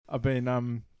I've been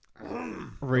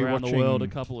rewatching around the world a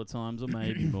couple of times, or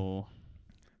maybe more.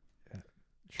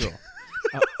 Sure.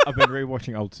 I've been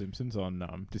rewatching Old Simpsons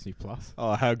on Disney Plus.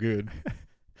 Oh, how good.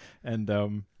 And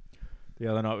the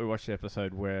other night we watched the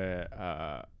episode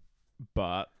where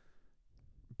Bart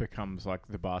becomes like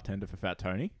the bartender for Fat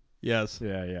Tony. Yes.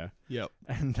 Yeah. Yep.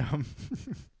 And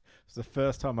it's the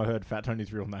first time I heard Fat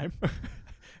Tony's real name.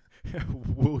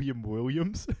 William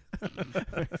Williams.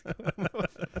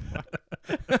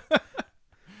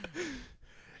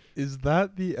 Is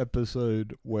that the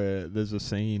episode where there's a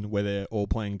scene where they're all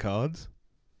playing cards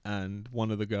and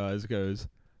one of the guys goes,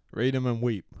 "Read 'em and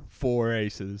weep. 4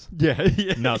 aces." Yeah.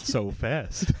 Not so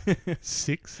fast.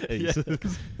 6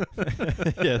 aces.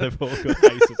 Yeah, they've all got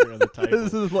aces around the table.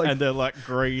 This is like and they're like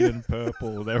green and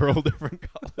purple. They're all different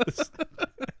colours.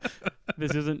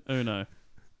 This isn't Uno.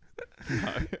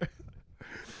 No.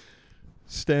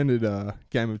 standard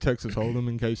game of Texas Hold'em,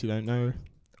 in case you don't know.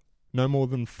 No more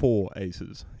than 4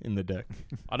 aces in the deck.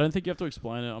 I don't think you have to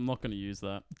explain it. I'm not going to use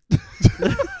that.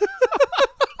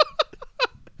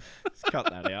 Let's cut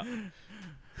that out.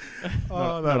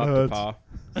 Oh, Not that up hurts. to par.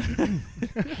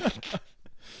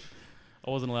 I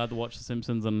wasn't allowed to watch The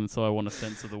Simpsons, and so I want a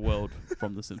sense of the world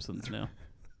from The Simpsons now.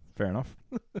 Fair enough.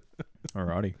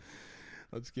 Alrighty.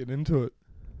 Let's get into it.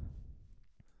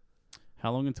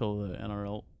 How long until the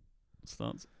NRL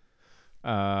starts?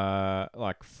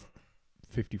 Like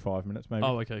 55 minutes maybe.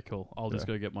 Oh, okay, cool. I'll just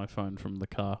go get my phone from the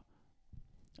car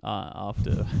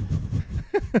after.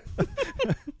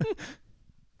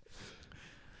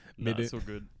 No, it's all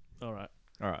good. All right.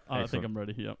 Alright. I think I'm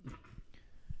ready. Yep.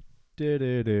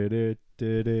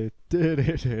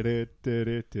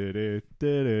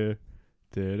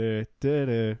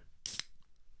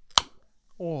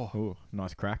 Oh, Ooh,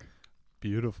 nice crack.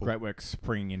 beautiful. Great work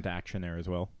springing into action there as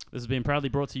well. This has been proudly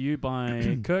brought to you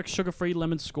by Kirk's Sugar-Free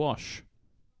Lemon Squash.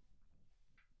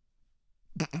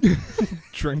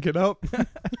 Drink it up.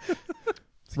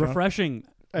 Refreshing,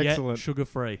 Excellent. yet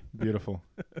sugar-free. Beautiful.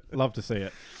 Love to see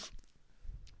it.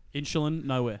 Insulin,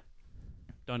 nowhere.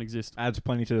 Don't exist. Adds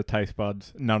plenty to the taste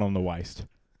buds, none on the waist.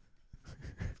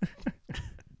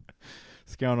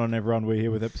 What's going on, everyone? We're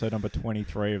here with episode number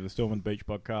 23 of the Storm and Beach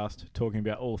podcast, talking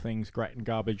about all things great and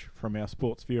garbage from our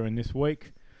sports viewing this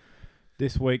week.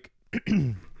 This week,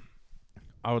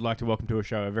 I would like to welcome to a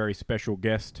show a very special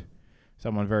guest,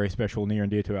 someone very special, near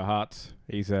and dear to our hearts.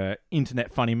 He's a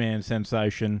internet funny man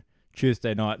sensation,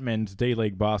 Tuesday night men's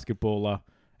D-League basketballer,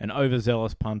 an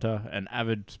overzealous punter, an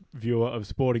avid viewer of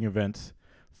sporting events,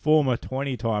 former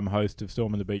 20-time host of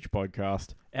Storm and the Beach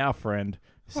podcast, our friend,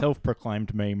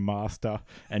 self-proclaimed meme master,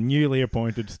 and newly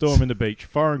appointed Storm and the Beach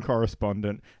foreign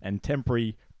correspondent and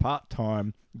temporary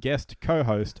part-time guest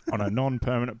co-host on a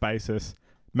non-permanent basis,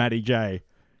 Matty J.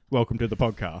 Welcome to the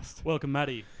podcast. Welcome,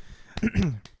 Maddie.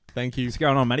 Thank you. What's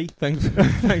going on, Matty? Thanks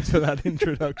for that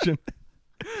introduction.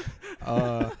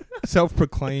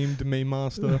 Self-proclaimed meme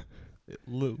master.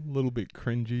 Little bit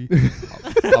cringy.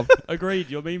 Agreed,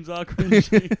 your memes are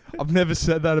cringy. I've never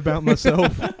said that about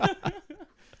myself. That's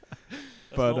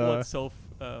But, not what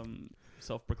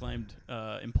self-proclaimed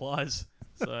implies.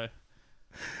 So,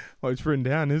 Well, it's written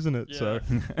down, isn't it? yeah, So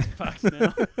it's facts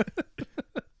now.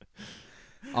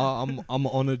 I'm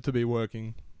honoured to be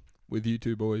working with you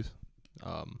two boys.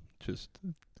 Just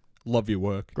love your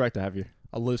work. Great to have you.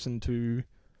 I listen to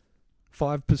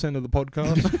 5% of the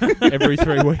podcast every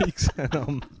 3 weeks, and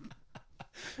I'm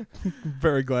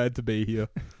very glad to be here.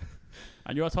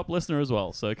 And you're a top listener as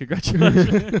well, so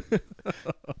congratulations.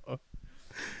 All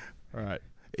right.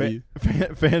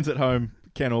 Fans at home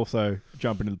can also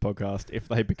jump into the podcast if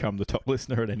they become the top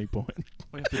listener at any point.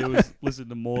 All you have to do is listen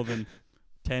to more than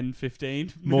 10,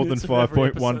 15 More than minutes of every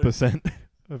episode. 5.1%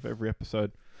 of every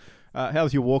episode.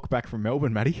 How's your walk back from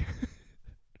Melbourne, Matty?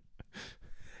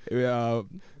 A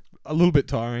little bit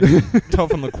tiring.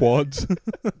 Tough on the quads.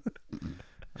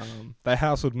 They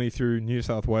hassled me through New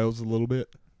South Wales a little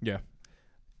bit. Yeah.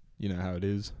 You know how it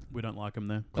is. We don't like them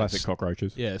there. Classic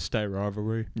cockroaches. Yeah, state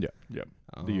rivalry. Yeah.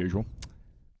 The usual.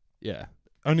 Yeah.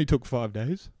 Only took 5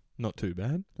 days. Not too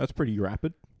bad. That's pretty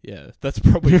rapid. Yeah, that's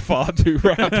probably far too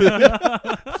rapid.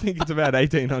 I think it's about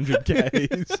 1,800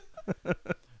 Ks.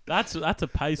 That's a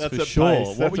pace That's for a sure. pace.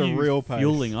 What That's were a you real pace.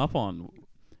 fueling up on?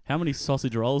 How many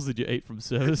sausage rolls did you eat from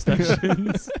service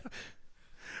stations?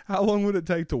 How long would it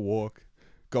take to walk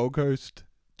Gold Coast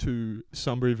to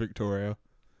Sunbury, Victoria?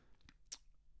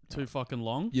 Too fucking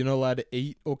long? You're not allowed to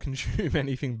eat or consume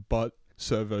anything but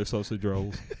servo sausage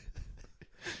rolls.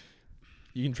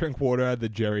 You can drink water out of the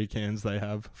jerry cans they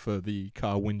have for the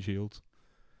car windshields.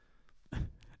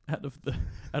 Out of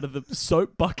the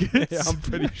soap buckets? Yeah, I'm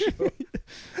pretty sure.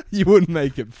 You wouldn't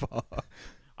make it far.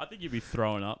 think you'd be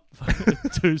throwing up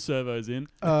 2 servos in.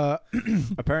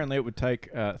 Apparently, it would take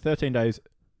 13 days,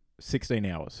 16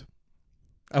 hours.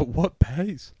 At what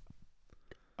pace?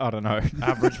 I don't know.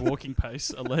 Average walking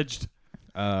pace, alleged.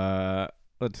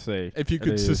 Let's see. If you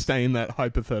could sustain that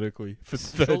hypothetically for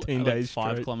 13 days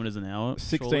 5 straight. kilometers an hour.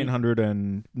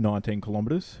 1,619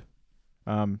 kilometers.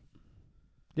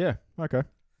 Yeah, okay.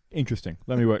 Interesting.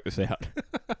 Let me work this out.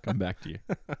 Come back to you.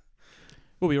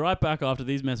 We'll be right back after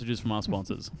these messages from our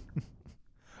sponsors.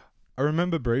 I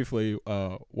remember briefly,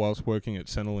 whilst working at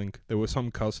Centrelink, there were some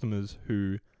customers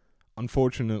who,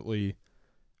 unfortunately,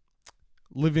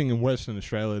 living in Western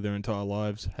Australia their entire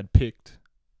lives, had picked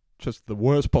just the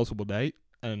worst possible date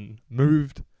and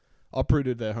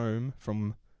uprooted their home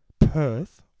from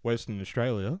Perth, Western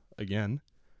Australia, again,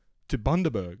 to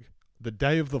Bundaberg, the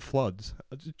day of the floods.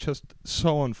 It's just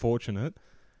so unfortunate.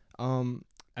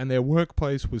 And their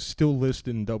workplace was still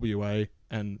listed in WA,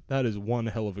 and that is one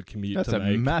hell of a commute That's to a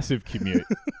make. massive commute.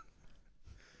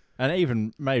 And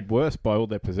even made worse by all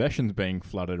their possessions being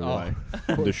flooded away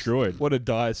and destroyed. What a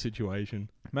dire situation.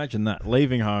 Imagine that.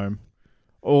 Leaving home,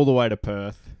 all the way to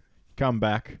Perth, come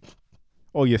back,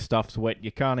 all your stuff's wet.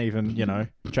 You can't even,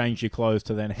 change your clothes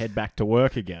to then head back to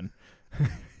work again.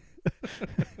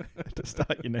 To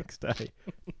start your next day.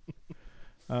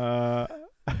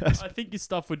 I think your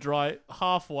stuff would dry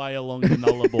halfway along the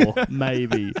Nullarbor,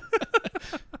 maybe.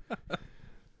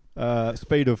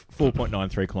 Speed of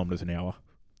 4.93 kilometres an hour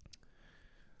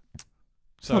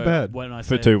It's not bad. When I for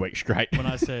said, 2 weeks straight. When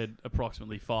I said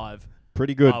approximately 5,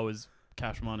 Pretty good. I was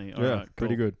cash money. All yeah, right,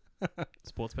 pretty cool. good.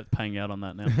 Sportsbet's paying out on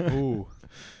that now. Ooh.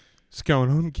 What's going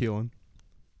on, Keelan?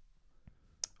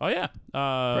 Oh, yeah.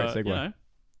 Great segue.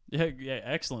 Yeah,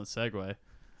 excellent segue.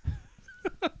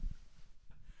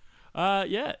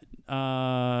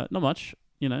 Not much,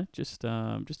 just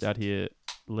out here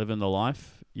living the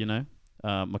life,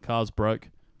 my car's broke.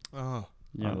 Oh.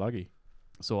 Unlucky.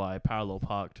 So I parallel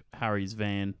parked Harry's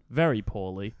van very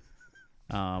poorly.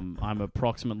 I'm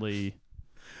approximately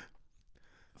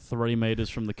 3 meters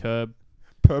from the curb.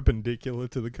 Perpendicular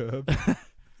to the curb.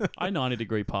 I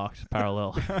 90-degree parked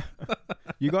parallel.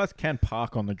 You guys can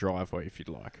park on the driveway if you'd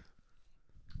like.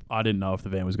 I didn't know if the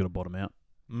van was going to bottom out.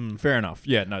 Fair enough.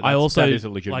 Yeah, no, that is a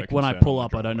legitimate when I concern pull on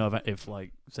up, the I don't know driveway. if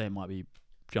say it might be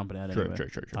jumping out True. anyway.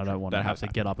 I don't want to have to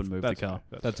get up and move the car.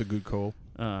 That's a good call.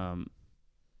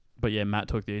 But yeah, Matt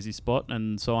took the easy spot,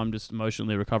 and so I'm just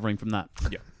emotionally recovering from that.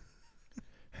 Yeah.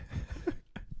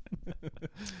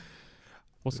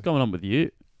 What's going on with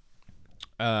you?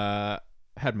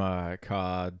 Had my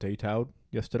car detailed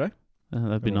yesterday.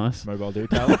 That'd be nice. Mobile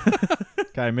detail.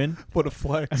 Came in. What a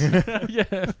flex.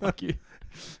 Yeah, fuck you.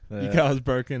 Your car's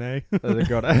broken, eh? They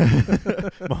got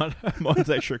mine's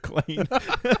extra clean.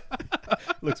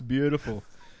 Looks beautiful.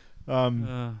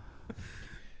 No,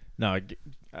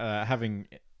 having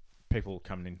people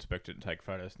come and inspect it and take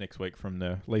photos next week from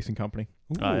the leasing company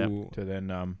to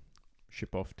then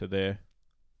ship off to their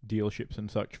dealerships and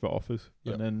such for offers.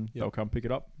 Yep. And then they'll come pick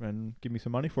it up and give me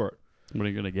some money for it. What are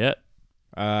you going to get?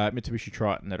 Mitsubishi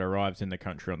Triton that arrives in the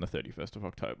country on the 31st of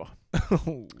October.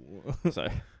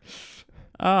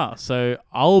 So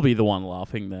I'll be the one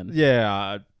laughing then. Yeah,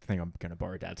 I think I'm going to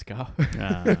borrow Dad's car.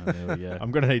 There we go.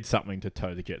 I'm going to need something to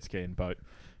tow the jet ski and boat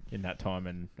in that time.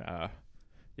 And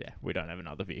we don't have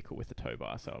another vehicle with a tow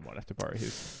bar, so I might have to borrow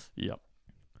his. Yep.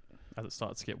 As it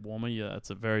starts to get warmer, it's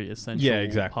a very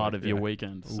essential part of your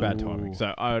weekend. So. Bad timing.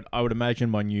 So I would imagine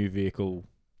my new vehicle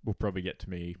will probably get to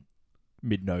me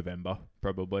mid-November,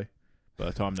 probably. By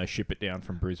the time they ship it down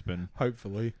from Brisbane.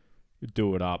 Hopefully.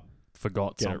 Do it up.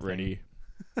 Get it ready.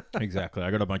 Exactly.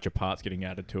 I got a bunch of parts getting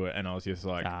added to it, and I was just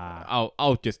like,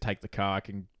 I'll just take the car. I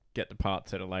can get the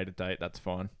parts at a later date. That's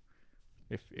fine.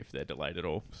 If they're delayed at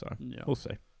all. So we'll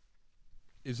see.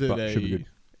 Is it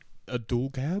a dual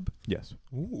cab? Yes.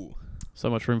 Ooh. So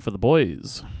much room for the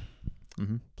boys.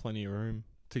 Mm-hmm. Plenty of room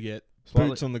to get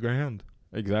boots on the ground.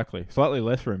 Exactly. Slightly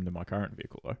less room than my current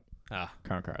vehicle, though.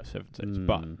 Current car has 7 seats,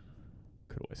 but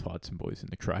could always hide some boys in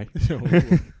the tray.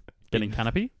 Getting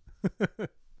canopy?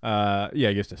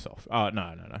 Just a soft. No,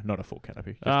 not a full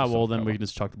canopy. Well, then we can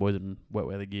just chuck the boys in wet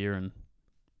weather gear and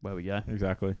where we go.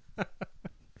 Exactly.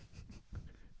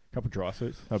 Couple dry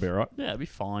suits. That'll be all right. Yeah, it'll be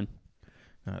fine.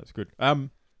 No, that's good.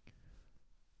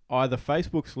 Either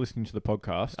Facebook's listening to the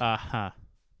podcast,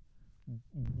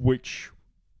 which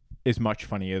is much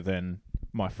funnier than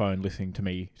my phone listening to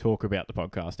me talk about the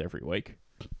podcast every week.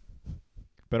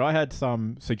 But I had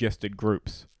some suggested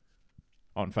groups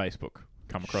on Facebook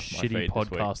come across my feed Shitty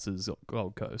podcasters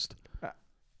Gold Coast.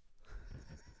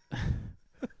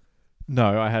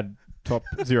 No, I had top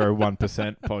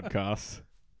 0.1% podcasts.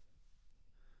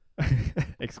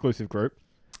 exclusive group.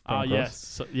 Oh, yes.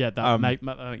 So, yeah, that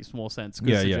makes more sense.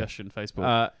 Good suggestion,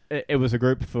 Facebook. It was a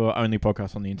group for only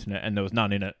podcasts on the internet, and there was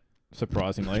none in it,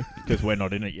 surprisingly, because we're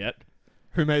not in it yet.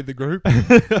 Who made the group?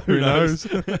 Who knows?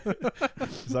 What came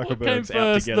Zuckerberg's out to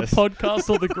first, get the us. podcast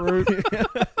or the group?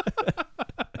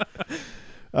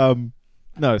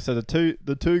 No, so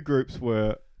the two groups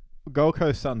were Gold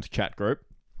Coast Suns chat group,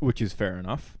 which is fair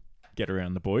enough. Get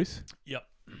around the boys. Yep.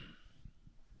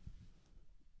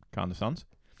 Kind of Suns.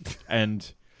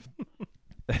 And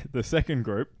the second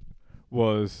group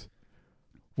was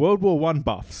World War One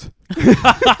buffs.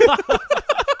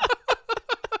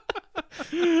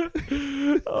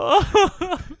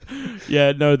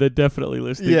 Yeah, no, they're definitely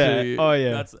listening to you. Oh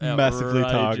yeah. That's massively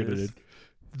outrageous. targeted.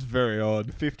 It's very odd.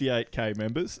 58k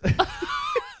members.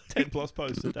 10 plus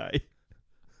posts a day.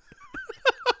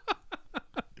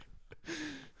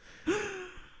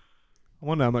 I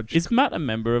wonder how much. Is Matt a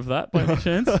member of that by any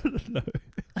chance? I don't know.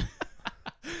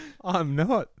 I'm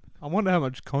not. I wonder how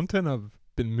much content I've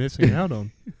been missing out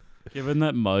on. Given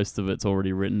that most of it's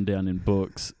already written down in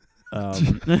books,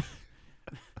 I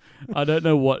don't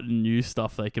know what new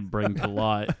stuff they can bring to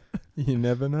light. You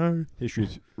never know.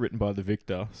 History's written by the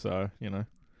victor, so,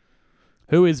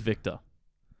 Who is Victor?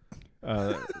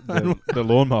 The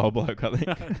lawnmower bloke, I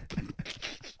think.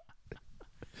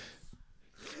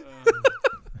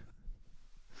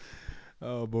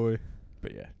 Oh boy.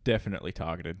 But yeah, definitely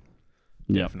targeted.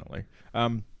 Yep. Definitely.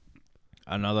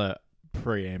 Another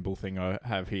preamble thing I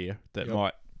have here that Yep.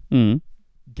 might Mm.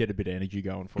 get a bit of energy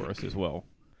going for us as well.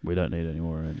 We don't need any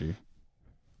more energy.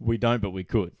 We don't, but we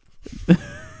could.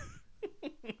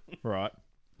 Right.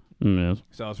 Yes.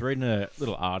 So I was reading a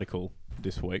little article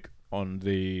this week on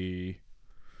the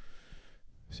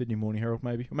Sydney Morning Herald,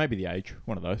 maybe, or maybe the Age,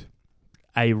 one of those.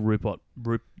 A Rupert.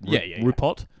 Yeah.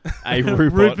 Rupert? A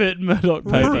Rupert. Rupert Murdoch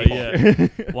paper, yeah.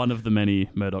 One of the many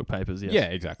Murdoch papers, yes. Yeah,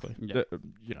 exactly. Yeah.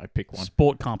 Pick one.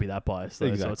 Sport can't be that biased, though,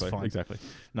 Exactly. so it's fine. Exactly.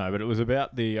 No, but it was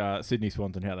about the Sydney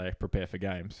Swans and how they prepare for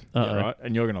games. Uh-oh. Yeah, right?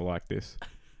 And you're going to like this.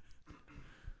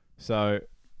 So,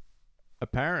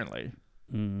 apparently,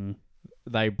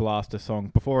 they blast a song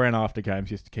before and after games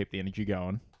just to keep the energy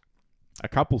going. A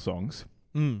couple songs.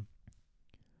 Mm.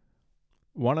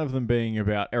 One of them being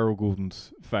about Errol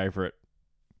Goulden's favourite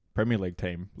Premier League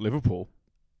team, Liverpool.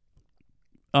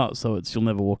 Oh, so it's You'll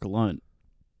Never Walk Alone.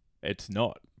 It's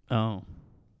not. Oh.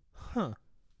 Huh.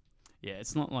 Yeah,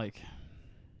 it's not like...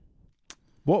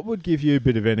 What would give you a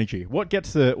bit of energy? What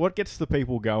gets the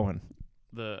people going?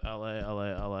 The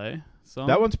LA song.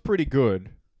 That one's pretty good.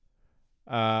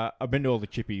 I've been to all the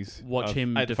chippies. Watch I've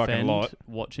him ate the fucking defend, lot.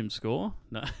 watch him score.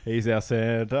 No. He's our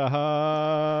centre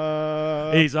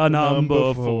half. He's a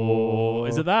number 4.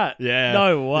 Is it that? Yeah.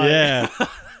 No way. Yeah.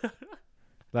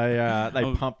 They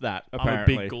I'm- pump that, I'm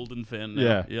apparently. a big Golden fan now.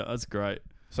 Yeah. Yeah, that's great.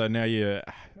 So now you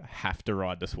have to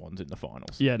ride the Swans in the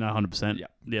finals. Yeah, no, 100%.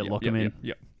 Yep. Yeah, lock him in.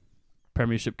 Yep.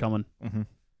 Premiership coming. Mm-hmm.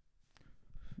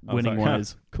 Winning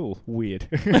ways. Cool. Weird.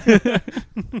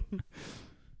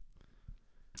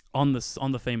 On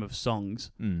the theme of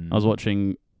songs, Mm. I was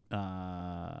watching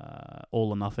All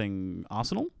or Nothing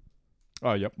Arsenal,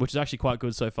 Oh, yep. which is actually quite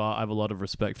good so far. I have a lot of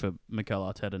respect for Mikel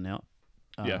Arteta now.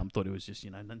 Yeah. Thought he was just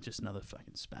just another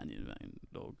fucking Spaniard fucking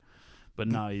dog, but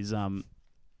no, he's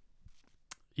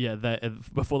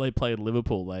before they played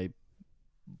Liverpool, they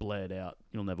blared out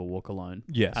 "You'll Never Walk Alone"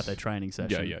 Yes. at their training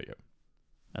session. Yeah.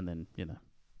 And then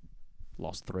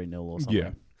lost 3-0 or something.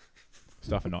 Yeah.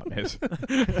 Stuff of nightmares.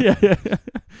 yeah.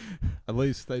 At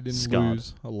least they didn't Scarred.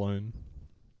 lose alone.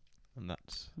 And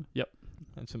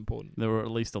that's important. There were at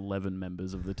least 11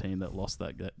 members of the team that lost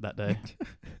that day.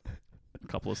 A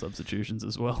couple of substitutions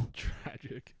as well.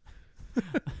 Tragic.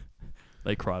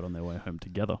 They cried on their way home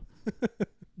together.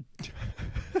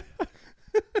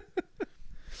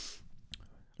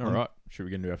 All right. Should we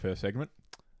get into our first segment?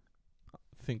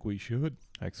 I think we should.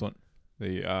 Excellent.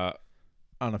 The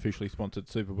unofficially sponsored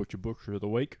Super Butcher Butcher of the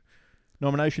Week.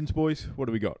 Nominations, boys. What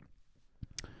do we got?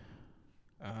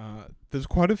 There's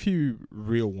quite a few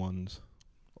real ones,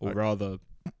 or Okay. rather,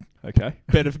 Okay.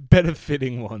 better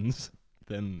fitting ones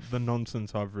than the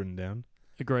nonsense I've written down.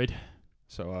 Agreed.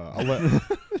 So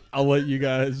I'll let you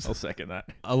guys. I'll second that.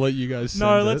 I'll let you guys.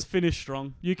 No, send let's it. finish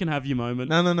strong. You can have your moment.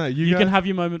 No. You guys, can have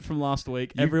your moment from last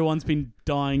week. You- Everyone's been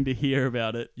dying to hear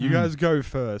about it. You guys go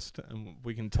first, and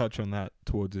we can touch on that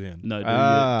towards the end. No,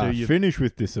 do you? Finish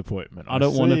with disappointment. I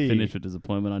don't want to see. finish with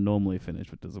disappointment. I normally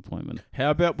finish with disappointment.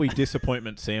 How about we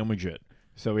disappointment sandwich it?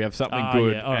 So we have something Ah,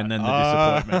 good yeah, all right. and then the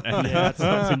Ah. disappointment. And Yeah, that's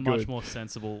then much good. more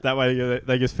sensible. That way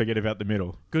they just forget about the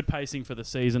middle. Good pacing for the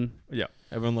season.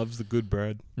 Everyone loves the good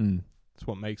bread. Mm. It's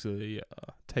what makes a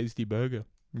tasty burger.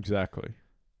 Exactly.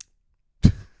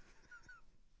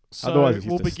 So Otherwise, it's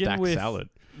we'll just a begin stacked with salad.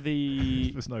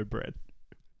 the. There's no bread.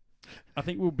 I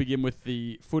think we'll begin with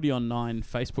the Footy on 9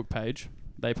 Facebook page.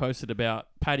 They posted about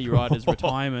Paddy Ryder's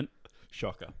retirement,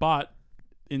 Shocker. but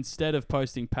instead of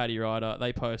posting Paddy Ryder,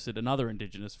 they posted another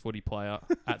Indigenous footy player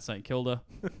at St Kilda,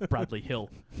 Bradley Hill.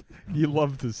 You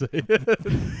love to see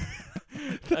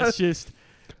it. That's just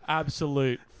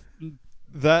absolute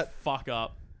That fuck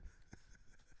up.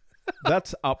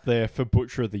 That's up there for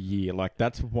Butcher of the Year. Like,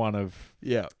 that's one of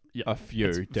Yeah. a few,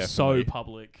 It's definitely. so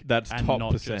public. That's and top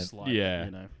not percent. just like, Yeah.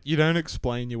 you know. You don't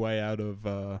explain your way out of.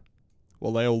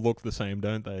 Well, they all look the same,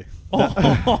 don't they?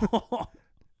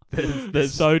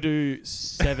 So do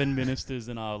 7 ministers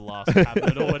in our last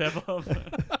cabinet or whatever.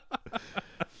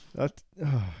 That's,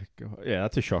 oh, God. Yeah,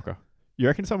 that's a shocker. You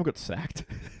reckon someone got sacked?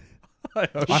 I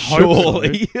hope so.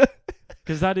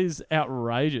 Because that is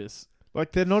outrageous.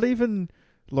 Like, they're not even,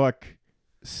 like,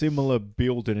 similar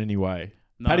build in any way.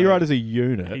 No, Paddy Ryder's a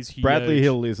unit. he's Bradley huge.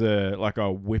 Hill is a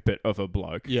whippet of a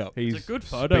bloke. Yeah. He's It's a good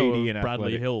photo speedy of and Bradley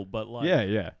athletic. Hill, but like,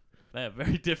 Yeah. they're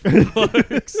very different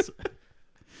blokes.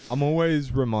 I'm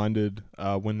always reminded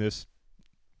when this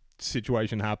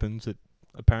situation happens. It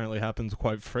apparently happens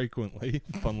quite frequently,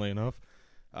 funnily enough.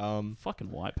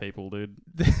 Fucking white people, dude.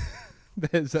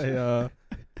 There's a...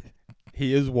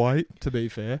 he is white, to be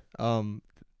fair.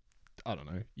 I don't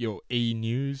know, your E!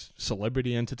 News,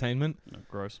 celebrity entertainment. Oh,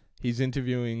 gross. He's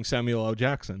interviewing Samuel L.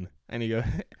 Jackson, and he goes,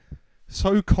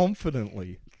 so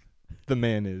confidently, the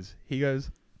man is. He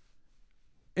goes,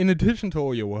 in addition to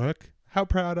all your work, how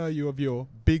proud are you of your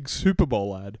big Super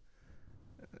Bowl ad?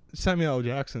 Samuel L.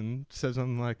 Jackson says,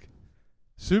 I'm like,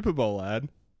 Super Bowl ad?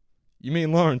 You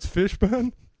mean Lawrence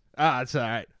Fishburne? It's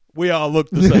alright. We all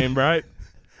look the same, right?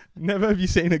 Never have you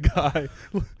seen a guy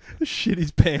shit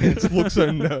his pants, look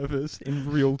so nervous in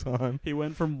real time. He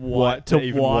went from White white to to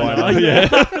even whiter. whiter. Yeah.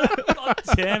 God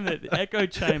damn it. Echo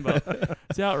chamber.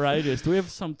 It's outrageous. Do we have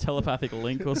some telepathic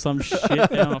link or some shit?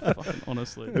 Oh, fucking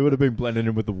honestly. It would have been blended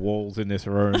in with the walls in this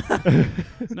room.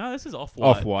 No, this is off-white.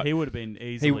 Off-white. He would have been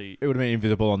easily... It would have been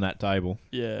invisible on that table.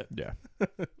 Yeah. Yeah.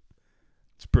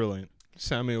 It's brilliant.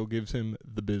 Samuel gives him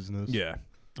the business. Yeah.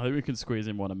 I think we can squeeze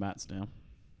in one of Matt's now.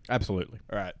 Absolutely.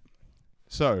 All right.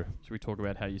 So, Should we talk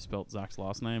about how you spelt Zach's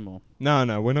last name? Or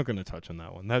no, we're not going to touch on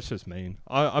that one. That's just mean.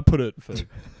 I put it for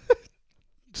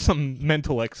some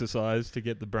mental exercise to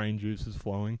get the brain juices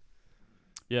flowing.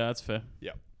 Yeah, that's fair.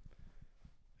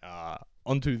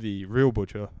 Onto the real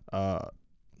butcher.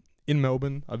 In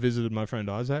Melbourne, I visited my friend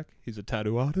Isaac. He's a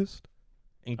tattoo artist.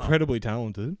 Incredibly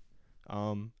talented.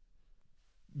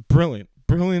 Brilliant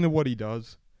at what he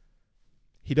does.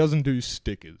 He doesn't do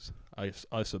stickers,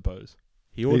 I suppose.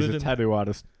 He He's ordered a tattoo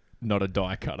artist, not a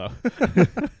die cutter.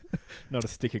 Not a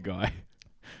sticker guy.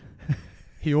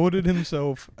 He ordered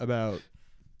himself about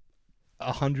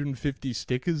 150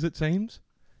 stickers, it seems,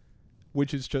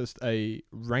 which is just a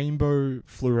rainbow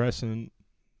fluorescent,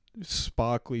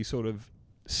 sparkly sort of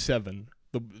 7,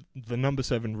 the number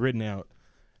 7 written out,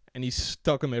 and he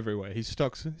stuck them everywhere. He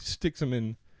sticks them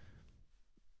in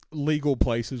legal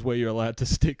places where you're allowed to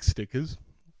stick stickers.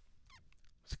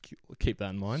 So keep that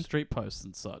in mind. Street posts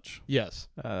and such. Yes.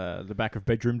 The back of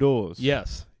bedroom doors.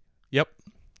 Yes. Yep.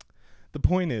 The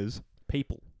point is,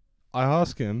 People. I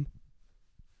ask him,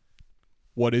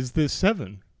 what is this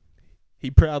 7?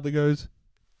 He proudly goes,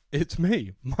 it's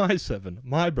me, my 7,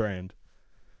 my brand.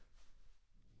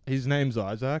 His name's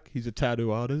Isaac. He's a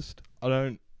tattoo artist. I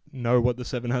don't know what the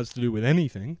 7 has to do with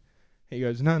anything. He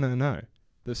goes, no.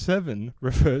 The 7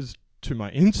 refers to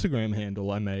my Instagram handle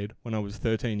I made when I was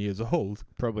 13 years old.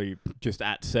 Probably just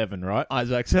at 7, right?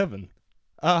 Isaac 7.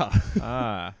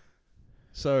 Ah.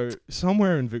 So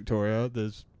somewhere in Victoria,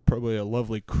 there's probably a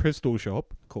lovely crystal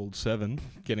shop called 7,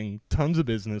 getting tons of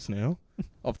business now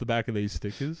off the back of these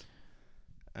stickers.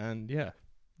 And yeah,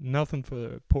 nothing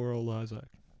for poor old Isaac.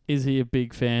 Is he a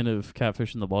big fan of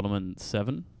Catfish in the Bottom and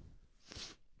 7?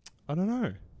 I don't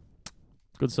know.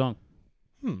 Good song.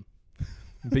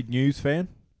 Big news fan?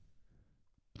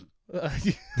 Do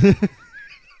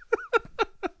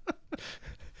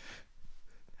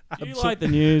you like the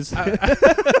news?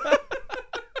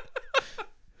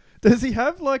 Does he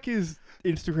have like his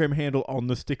Instagram handle on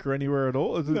the sticker anywhere at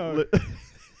all? Is it No.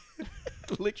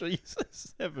 literally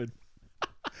says 7.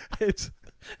 It's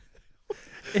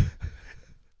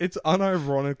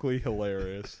unironically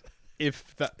hilarious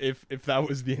if that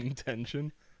was the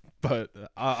intention, but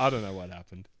I don't know what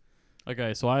happened.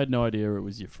 Okay, so I had no idea it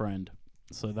was your friend.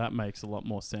 So that makes a lot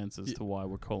more sense as to why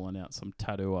we're calling out some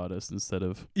tattoo artist instead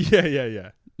of...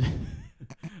 Yeah.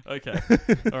 Okay.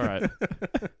 All right.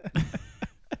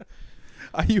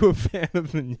 Are you a fan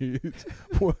of the news?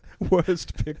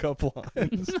 Worst pickup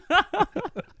lines.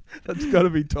 That's got to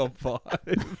be top 5.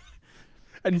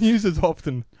 And news is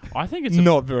often I think it's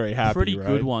not very happy, pretty right?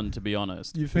 good one, to be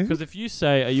honest. You think? Because if you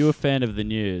say, are you a fan of the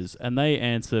news? And they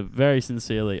answer very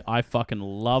sincerely, I fucking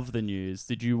love the news.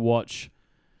 Did you watch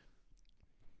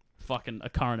fucking A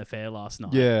Current Affair last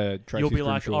night? Yeah, Tracy You'll be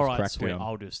like, Grimshaw's all right, sweet, Crackdown.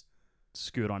 I'll just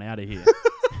scoot on out of here.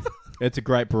 It's a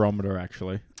great barometer,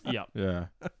 actually. Yep. Yeah.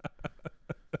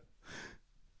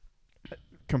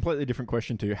 Completely different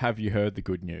question to you. Have you heard the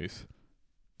good news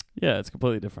Yeah, it's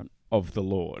completely different. of the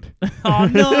Lord? Oh,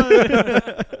 no!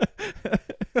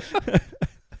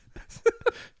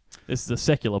 This is a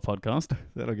secular podcast.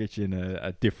 That'll get you in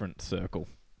a different circle.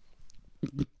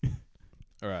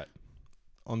 All right.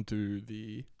 Onto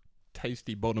the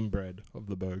tasty bottom bread of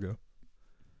the burger.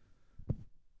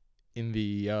 In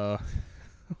the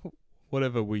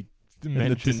whatever we And the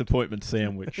mentioned. disappointment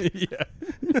sandwich. Yeah.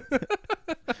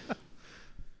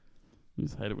 I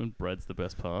just hate it when bread's the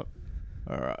best part.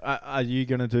 All right. Are you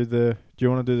going to do the... Do you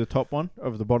want to do the top one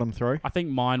of the bottom 3? I think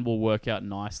mine will work out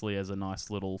nicely as a nice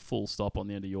little full stop on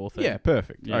the end of your thing. Yeah,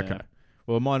 perfect. Yeah. Okay.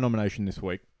 Well, my nomination this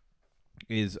week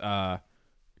is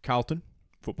Carlton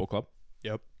Football Club.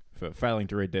 Yep. For failing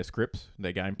to read their scripts,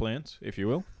 their game plans, if you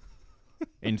will.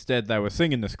 Instead, they were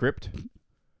singing the script,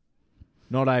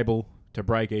 not able to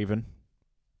break even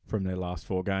from their last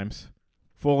 4 games,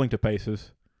 falling to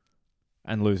pieces,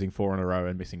 and losing 4 in a row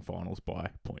and missing finals by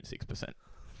 0.6%.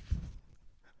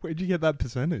 Where'd you get that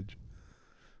percentage?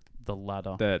 The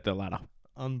ladder. The latter.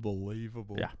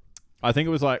 Unbelievable. Yeah. I think it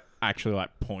was actually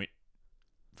 0.56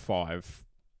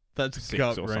 That's or something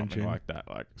gut-wrenching. like that,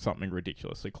 like something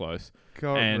ridiculously close.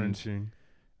 Gut-wrenching.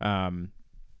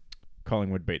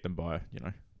 Collingwood beat them by,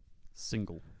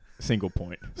 Single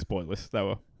point. Spoilers. They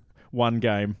were 1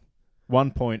 game, 1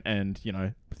 point, and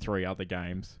 3 other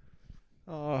games.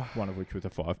 Oh. One of which was a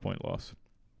 5-point loss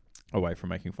away from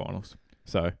making finals.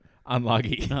 So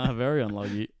unlucky. Very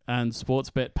unlucky. And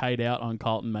Sportsbet paid out on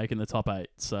Carlton making the top 8.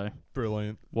 So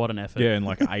Brilliant. what an effort. Yeah, in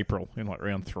April, in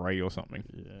round 3 or something.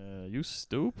 Yeah, you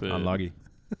stupid. Unlucky.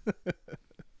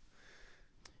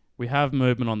 We have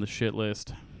movement on the shit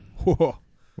list. Whoa.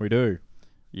 We do.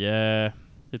 Yeah,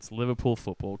 it's Liverpool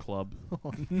Football Club.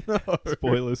 Oh, no.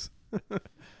 Spoilers.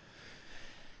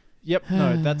 Yep,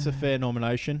 no, that's a fair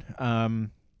nomination.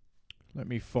 Let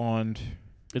me find...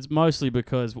 It's mostly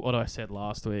because what I said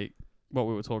last week, what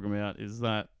we were talking about, is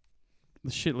that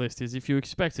the shit list is if you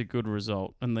expect a good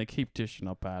result and they keep dishing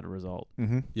up bad result.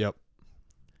 Mm-hmm. Yep.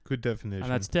 Good definition.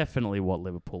 And that's definitely what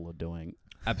Liverpool are doing.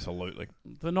 Absolutely.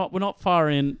 We're not far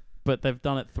in, but they've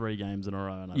done it 3 games in a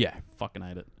row, and I Yeah. fucking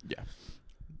hate it. Yeah.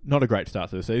 Not a great start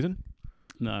to the season.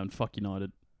 No, and fuck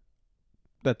United.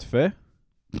 That's fair.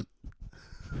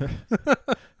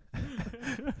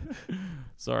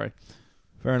 Sorry.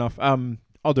 Fair enough.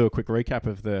 I'll do a quick recap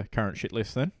of the current shit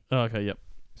list then. Oh, okay, yep.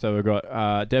 So we've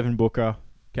got Devin Booker,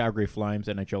 Calgary Flames,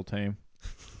 NHL team,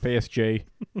 PSG,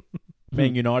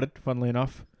 Man United, funnily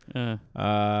enough,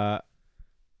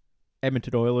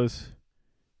 Edmonton Oilers,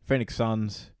 Phoenix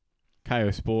Suns,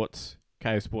 KO Sports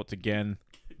again,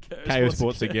 KO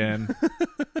Sports again,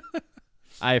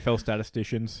 AFL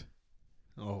statisticians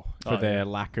for their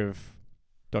lack of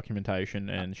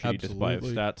documentation and shitty display of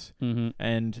Absolutely. stats, Mm-hmm.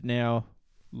 and now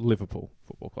Liverpool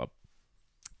Football Club.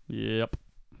 Yep.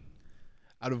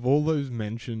 Out of all those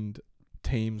mentioned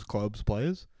teams, clubs,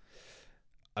 players,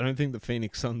 I don't think the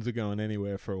Phoenix Suns are going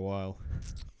anywhere for a while.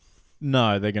 No,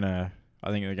 I think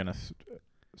they're gonna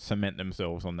cement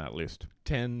themselves on that list.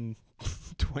 10,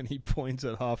 20 points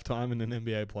at halftime in an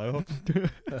NBA playoff.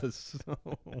 That's,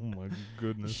 oh my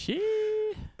goodness. Shit.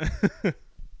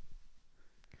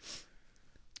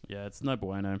 Yeah, it's no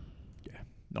bueno.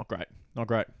 Not great.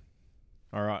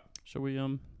 All right. Shall we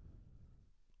do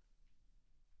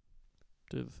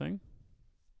the thing?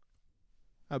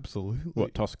 Absolutely.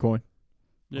 What, toss a coin?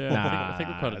 Yeah, I think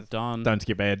we've got it done. Don't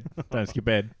skip ahead.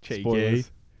 Cheeky.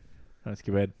 Spoilers. Don't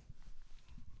skip ahead.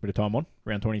 Bit of time on.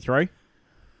 Round 23.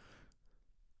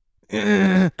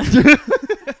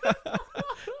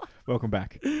 Welcome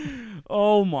back.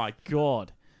 Oh my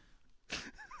god.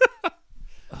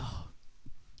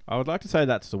 I would like to say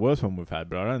that's the worst one we've had,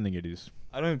 but I don't think it is.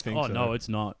 I don't think Oh so. no, it's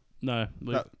not. No.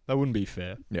 that wouldn't be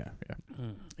fair. Yeah.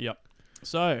 Yep.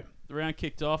 So the round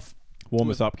kicked off. Warm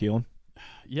us up, Keelan.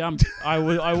 Yeah, I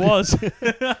was.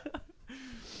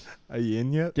 Are you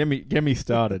in yet? Get me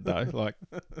started though.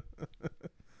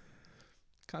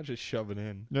 Can't just shove it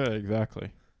in. Yeah,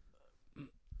 exactly.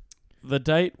 The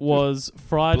date was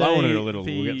Friday, blowing it a little,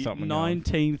 the we'll get something going.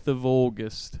 19th of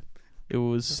August. It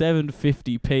was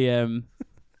 7:50 p.m.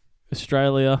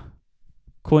 Australia,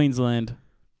 Queensland.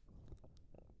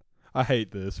 I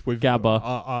hate this. Gabba.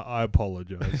 I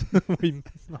apologize. I'm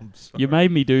sorry. You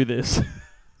made me do this.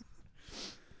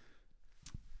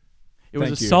 It was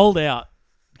Thank a you. sold-out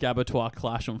Gabatoir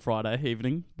clash on Friday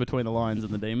evening between the Lions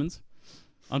and the Demons.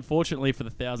 Unfortunately for the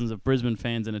thousands of Brisbane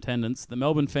fans in attendance, the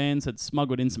Melbourne fans had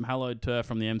smuggled in some hallowed turf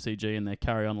from the MCG in their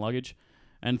carry-on luggage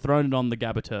and thrown it on the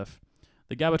Gabba turf.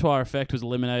 The Gabatoir effect was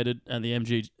eliminated and the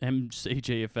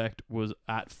MCG effect was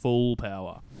at full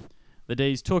power. The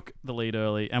D's took the lead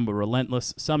early and were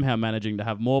relentless, somehow managing to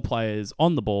have more players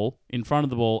on the ball, in front of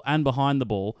the ball and behind the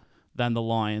ball than the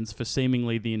Lions for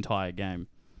seemingly the entire game.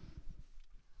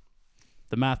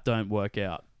 The math don't work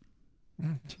out.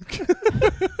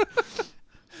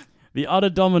 The utter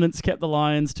dominance kept the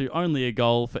Lions to only a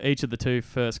goal for each of the two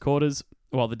first quarters,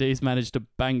 while the D's managed to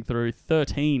bang through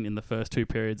 13 in the first two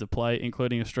periods of play,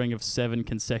 including a string of 7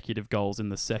 consecutive goals in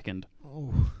the second.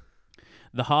 Oh.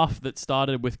 The half that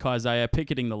started with Kaiser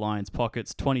picketing the Lions'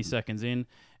 pockets 20 seconds in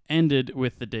ended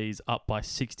with the D's up by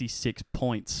 66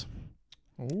 points.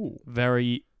 Oh.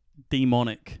 Very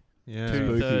demonic.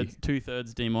 Yeah.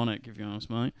 Two-thirds demonic, if you ask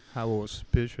me. How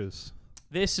auspicious.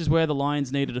 This is where the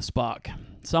Lions needed a spark.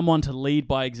 Someone to lead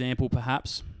by example,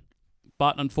 perhaps.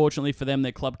 But unfortunately for them,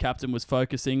 their club captain was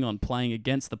focusing on playing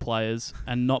against the players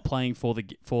and not playing for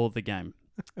the game.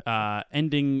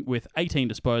 Ending with 18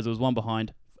 disposals, 1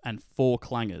 behind, and 4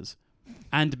 clangers.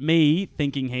 And me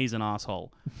thinking he's an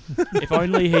asshole. If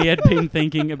only he had been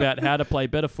thinking about how to play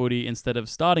better footy instead of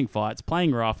starting fights,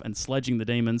 playing rough, and sledging the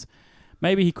Demons,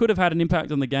 maybe he could have had an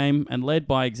impact on the game and led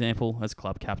by example as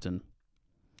club captain.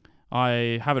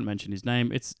 I haven't mentioned his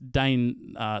name. It's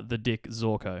Dane the Dick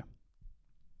Zorko.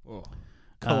 Oh.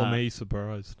 Colour me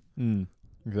surprised. Exactly.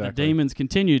 The Demons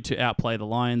continued to outplay the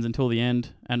Lions until the end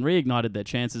and reignited their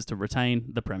chances to retain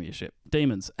the premiership.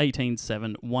 Demons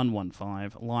 18-7,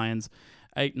 115. Lions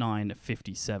 8-9,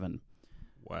 57.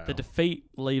 Wow. The defeat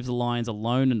leaves the Lions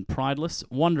alone and prideless,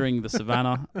 wandering the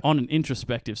savannah on an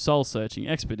introspective, soul-searching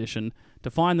expedition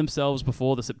to find themselves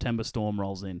before the September storm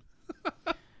rolls in.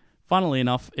 Funnily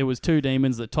enough, it was 2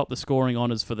 Demons that topped the scoring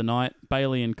honours for the night,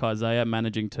 Bailey and Kaiser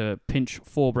managing to pinch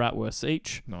 4 Bratwursts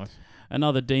each. Nice.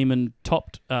 Another Demon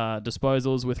topped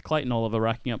disposals, with Clayton Oliver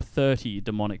racking up 30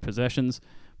 demonic possessions.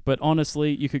 But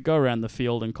honestly, you could go around the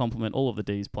field and compliment all of the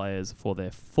D's players for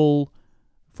their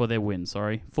win.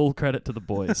 Full credit to the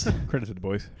boys. Credit to the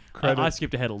boys. I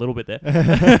skipped ahead a little bit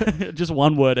there. Just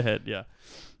one word ahead, yeah.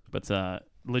 But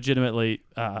legitimately,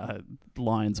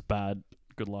 Lions bad.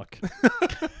 Good luck.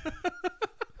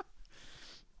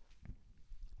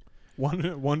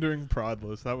 Wandering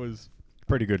prideless. That was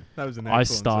Pretty good. an excellent I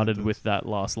started sentence. with that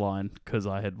last line because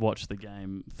I had watched the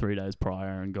game 3 days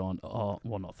prior and gone,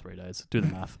 not 3 days. Do the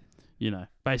math.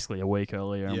 Basically a week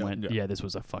earlier and went, this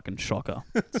was a fucking shocker.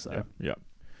 So Yeah.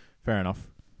 Fair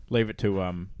enough. Leave it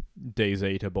to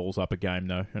DZ to balls up a game,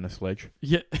 though, and a sledge.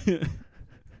 yeah.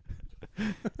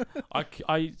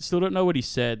 I still don't know what he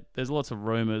said. There's lots of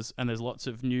rumours and there's lots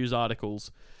of news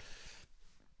articles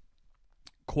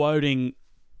quoting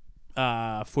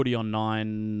Footy on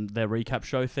 9, their recap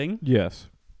show thing, Yes.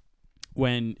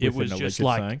 when it Within was a just legend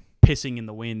like saying. pissing in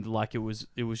the wind, like it was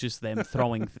just them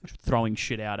throwing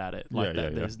shit out at it. Like Yeah,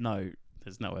 that. yeah,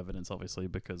 There's no evidence, obviously,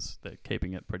 because they're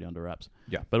keeping it pretty under wraps.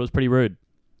 Yeah. But it was pretty rude.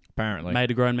 Apparently.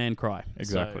 Made a grown man cry.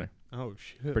 Exactly. Oh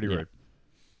shit. Pretty Yeah.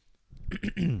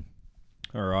 rude.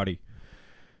 Alrighty.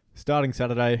 Starting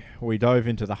Saturday, we dove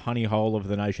into the honey hole of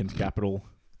the nation's capital.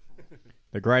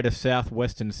 The greatest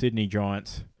southwestern Sydney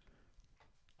Giants,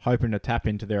 hoping to tap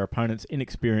into their opponent's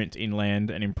inexperience inland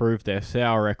and improve their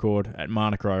sour record at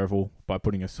Manuka Oval by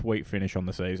putting a sweet finish on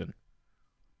the season.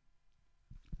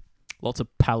 Lots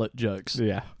of palate jokes.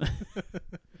 Yeah.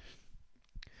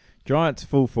 Giants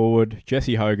full forward,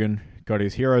 Jesse Hogan, got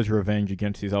his hero's revenge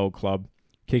against his old club,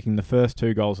 kicking the first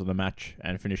 2 goals of the match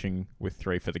and finishing with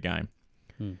 3 for the game.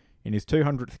 In his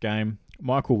 200th game,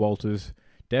 Michael Walters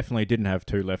definitely didn't have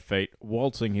 2 left feet,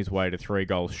 waltzing his way to 3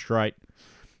 goals straight.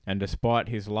 And despite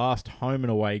his last home and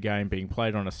away game being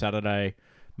played on a Saturday,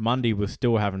 Mundy was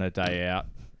still having a day out,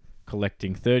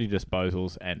 collecting 30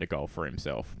 disposals and a goal for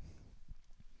himself.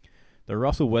 The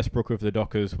Russell Westbrook of the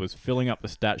Dockers was filling up the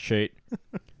stat sheet.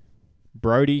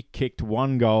 Brody kicked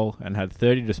 1 goal and had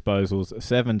 30 disposals,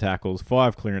 7 tackles,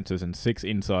 5 clearances and 6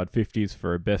 inside 50s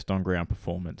for a best on-ground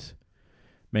performance.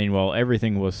 Meanwhile,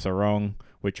 everything was sarong,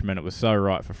 which meant it was so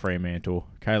right for Fremantle,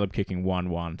 Caleb kicking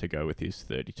 1-1 to go with his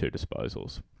 32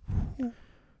 disposals.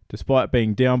 Despite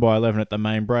being down by 11 at the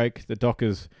main break, the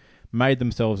Dockers made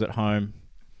themselves at home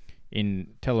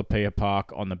in Telapia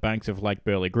Park on the banks of Lake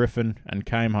Burley Griffin and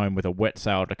came home with a wet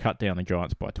sail to cut down the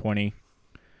Giants by 20.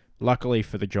 Luckily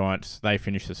for the Giants, they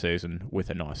finished the season with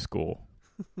a nice score.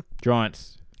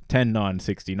 Giants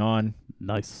 10-9-69.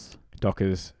 Nice.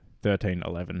 Dockers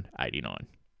 13-11-89.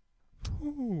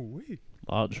 Ooh,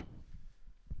 Large.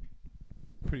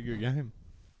 pretty good game.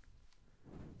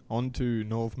 On to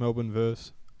North Melbourne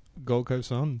versus Gold Coast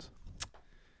Suns.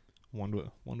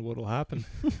 Wonder what'll happen.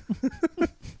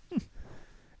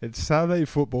 It's Saturday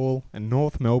football, and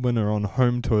North Melbourne are on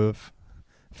home turf,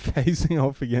 facing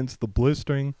off against the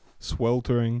blistering,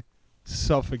 sweltering,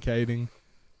 suffocating,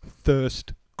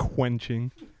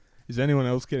 thirst-quenching. Is anyone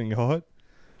else getting hot?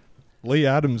 Lee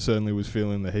Adams certainly was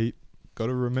feeling the heat. Got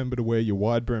to remember to wear your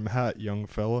wide brim hat, young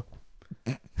fella.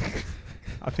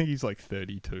 I think he's like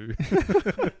 32.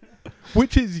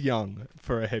 Which is young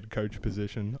for a head coach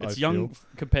position. It's I young feel.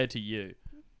 compared to you.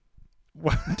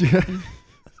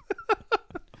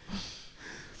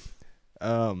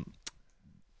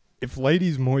 If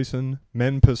ladies moisten,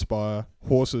 men perspire,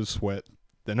 horses sweat,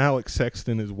 then Alex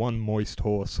Sexton is one moist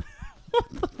horse.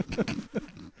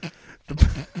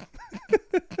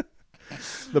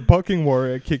 The Bucking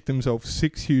Warrior kicked himself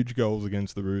 6 huge goals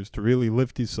against the Roos to really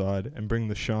lift his side and bring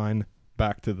the shine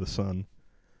back to the sun.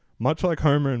 Much like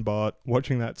Homer and Bart,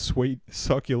 watching that sweet,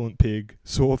 succulent pig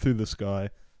soar through the sky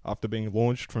after being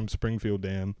launched from Springfield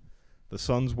Dam, the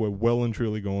Suns were well and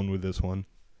truly gone with this one.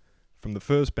 From the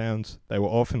first bounce, they were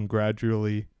often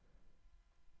gradually...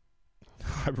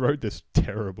 I wrote this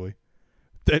terribly.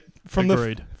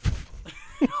 Agreed.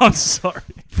 I'm sorry.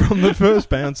 From the first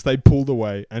bounce, they pulled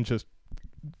away and just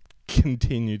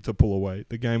continued to pull away.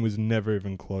 The game was never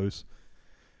even close.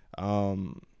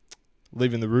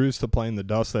 Leaving the Roos to play in the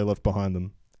dust they left behind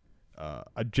them.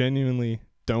 I genuinely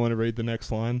don't want to read the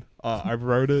next line. I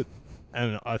wrote it,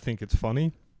 and I think it's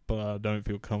funny, but I don't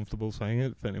feel comfortable saying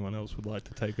it. If anyone else would like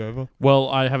to take over. Well,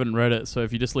 I haven't read it, so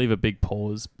if you just leave a big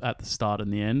pause at the start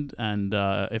and the end, and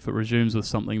if it resumes with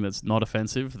something that's not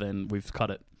offensive, then we've cut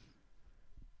it.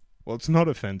 Well, it's not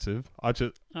offensive. I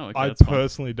that's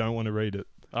personally don't want to read it.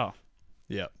 fine. Oh.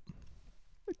 Yeah.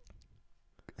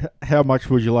 How much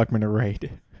would you like me to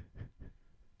read?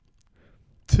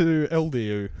 To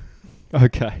LDU.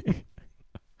 Okay.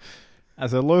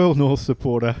 As a loyal North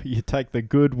supporter, you take the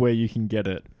good where you can get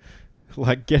it.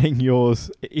 Like getting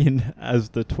yours in as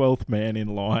the 12th man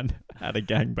in line at a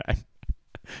gangbang.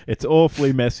 It's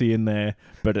awfully messy in there,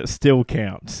 but it still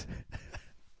counts.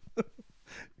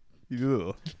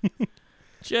 Ugh.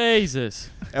 Jesus.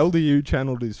 LDU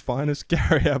channeled his finest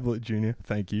Gary Ablett Jr.,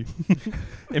 thank you,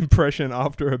 impression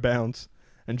after a bounce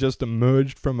and just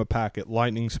emerged from a pack at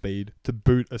lightning speed to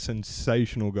boot a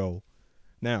sensational goal.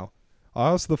 Now,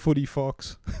 I asked the Footy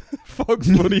Fox, Fox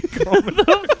Footy comment.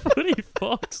 The Footy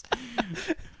Fox.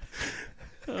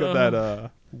 Got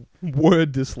that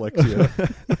word dyslexia.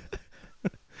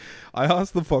 I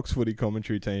asked the Fox Footy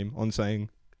commentary team on saying,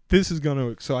 this is going to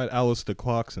excite Alistair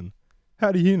Clarkson.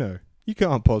 How do you know? You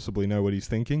can't possibly know what he's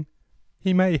thinking.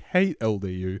 He may hate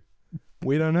LDU.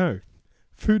 We don't know.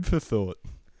 Food for thought.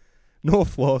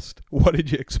 North lost. What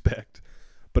did you expect?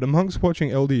 But amongst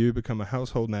watching LDU become a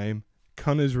household name,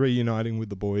 Cunners reuniting with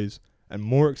the boys, and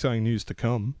more exciting news to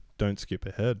come, don't skip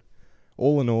ahead.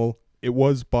 All in all, it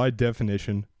was by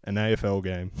definition an AFL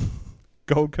game.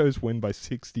 Gold Coast win by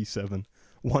 67,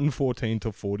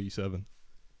 114-47.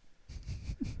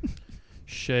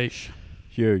 Sheesh.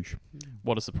 Huge.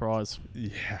 What a surprise.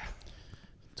 Yeah.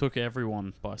 Took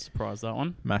everyone by surprise, that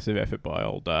one. Massive effort by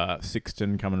old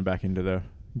Sixton coming back into the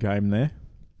game there.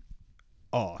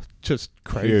 Oh, just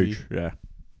crazy. Huge, yeah.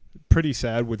 Pretty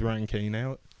sad with Rankine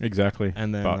out. Exactly.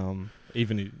 And then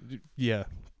yeah.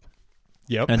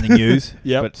 Yep. And the news.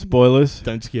 Yep. But spoilers.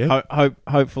 Don't skip.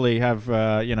 Hopefully have,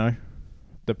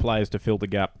 the players to fill the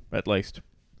gap, at least.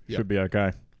 Yep. Should be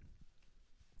okay.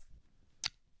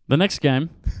 The next game...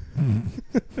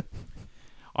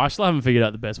 I still haven't figured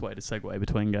out the best way to segue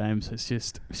between games. It's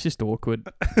just awkward.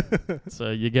 So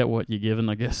you get what you're given,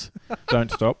 I guess.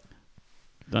 Don't stop.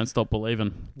 Don't stop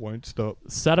believing. Won't stop.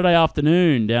 Saturday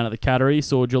afternoon down at the Cattery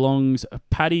saw Geelong's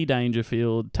Paddy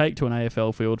Dangerfield take to an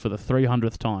AFL field for the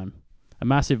 300th time. A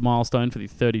massive milestone for the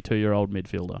 32-year-old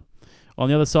midfielder. On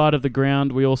the other side of the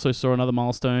ground, we also saw another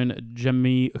milestone,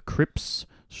 Jimmy Cripps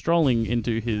strolling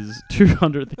into his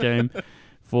 200th game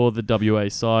for the WA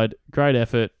side. Great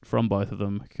effort from both of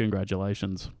them.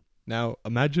 Congratulations. Now,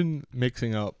 imagine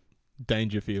mixing up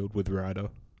Dangerfield with Ryder.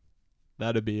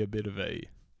 That'd be a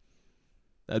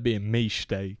miche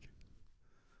steak.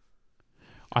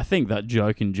 I think that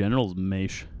joke in general is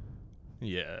miche.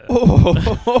 Yeah.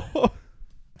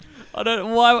 I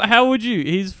don't. Why? How would you?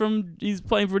 He's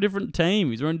playing for a different team.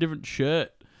 He's wearing a different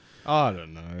shirt. I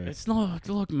don't know. It's not.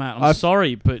 Look, Matt, I'm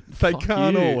sorry, but They fuck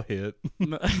can't you. all hit.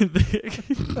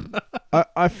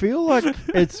 I feel like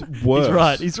it's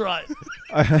worse. He's right.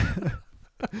 How's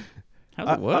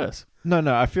it worse? No,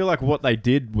 I feel like what they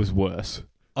did was worse.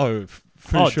 Oh,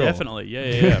 for sure. Definitely.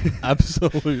 Yeah.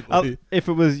 Absolutely. If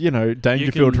it was,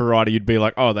 Dangerfield to Ryder, you'd be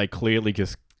like, oh, they clearly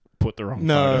just put the wrong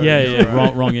photo.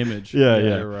 Yeah. Wrong image.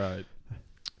 Yeah. Right.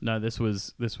 No, this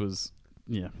was.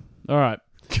 Yeah. All right.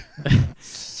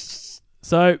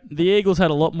 So the Eagles had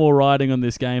a lot more riding on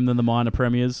this game than the minor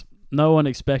premiers. No one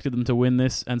expected them to win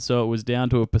this, and so it was down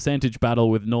to a percentage battle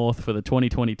with North for the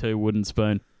 2022 wooden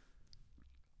spoon.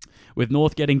 With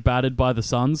North getting battered by the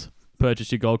Suns,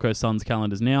 purchase your Gold Coast Suns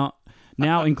calendars now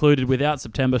included without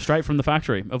September straight from the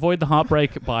factory. Avoid the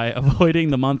heartbreak by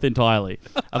avoiding the month entirely.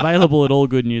 Available at all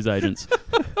good news agents.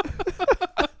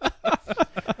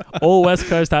 All West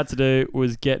Coast had to do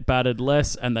was get battered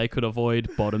less and they could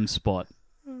avoid bottom spot.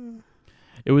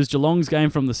 It was Geelong's game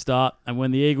from the start, and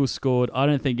when the Eagles scored, I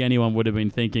don't think anyone would have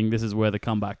been thinking this is where the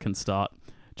comeback can start.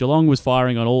 Geelong was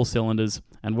firing on all cylinders,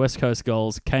 and West Coast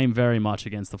goals came very much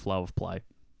against the flow of play.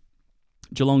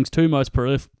 Geelong's two most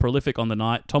prolific on the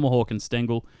night, Tomahawk and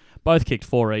Stengel, both kicked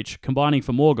 4 each, combining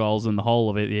for more goals than the whole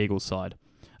of the Eagles side,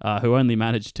 who only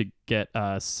managed to get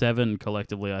 7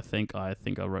 collectively, I think. I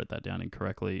think I wrote that down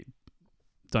incorrectly.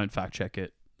 Don't fact check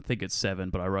it. I think it's 7,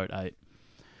 but I wrote 8.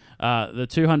 The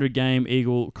 200-game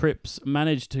Eagle Cripps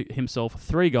managed himself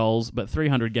 3 goals, but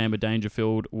 300-gamer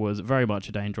Dangerfield was very much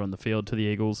a danger on the field to the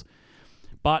Eagles.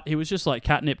 But he was just like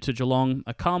catnip to Geelong,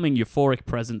 a calming, euphoric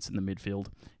presence in the midfield.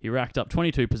 He racked up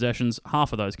 22 possessions,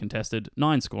 half of those contested,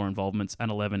 9 score involvements, and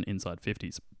 11 inside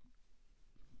 50s.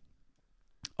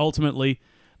 Ultimately,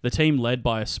 the team led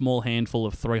by a small handful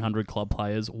of 300 club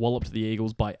players walloped the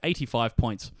Eagles by 85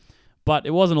 points. But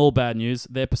it wasn't all bad news.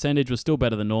 Their percentage was still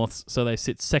better than North's, so they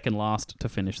sit second last to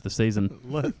finish the season.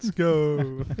 Let's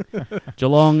go.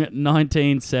 Geelong,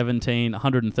 19-17,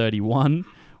 131.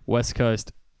 West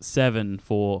Coast, 7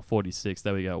 for 46.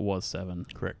 There we go. It was 7.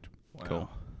 Correct. Wow. Cool.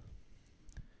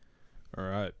 All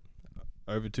right.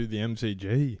 Over to the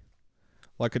MCG.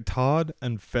 Like a tarred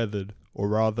and feathered, or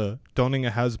rather, donning a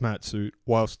hazmat suit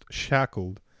whilst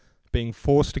shackled, being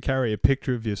forced to carry a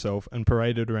picture of yourself and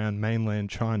paraded around mainland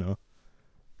China.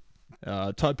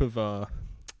 Type of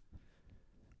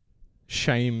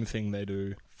shame thing they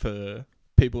do for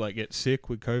people that get sick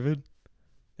with COVID.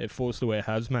 They're forced to wear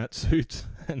hazmat suits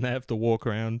and they have to walk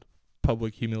around.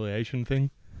 Public humiliation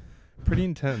thing. Pretty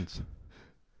intense.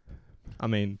 I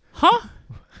mean... Huh?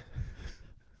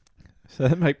 So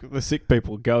they make the sick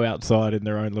people go outside in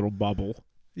their own little bubble.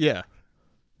 Yeah.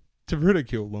 To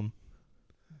ridicule them.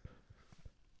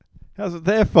 How's it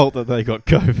their fault that they got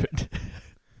COVID?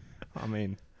 I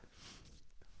mean...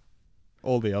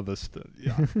 all the other stuff.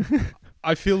 Yeah.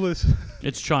 I feel this...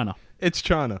 It's China. It's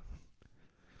China.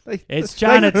 It's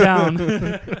Chinatown.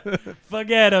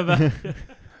 Forget about it.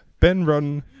 Ben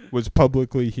Rutten was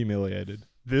publicly humiliated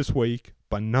this week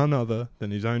by none other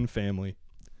than his own family.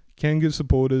 Kanga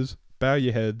supporters, bow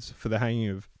your heads for the hanging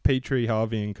of Petrie,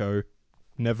 Harvey and co.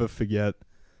 Never forget.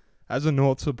 As a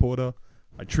North supporter,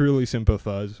 I truly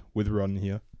sympathise with Rutten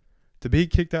here. To be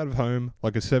kicked out of home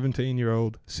like a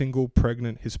 17-year-old, single,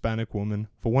 pregnant Hispanic woman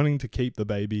for wanting to keep the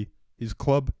baby, his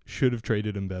club should have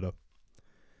treated him better.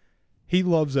 He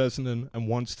loves Essendon and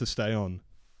wants to stay on.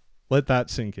 Let that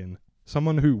sink in.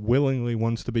 Someone who willingly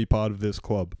wants to be part of this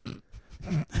club.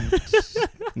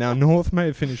 Now, North may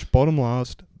have finished bottom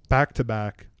last,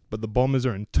 back-to-back, but the Bombers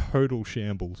are in total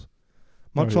shambles.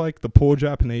 Much like the poor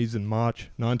Japanese in March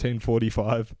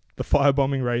 1945, the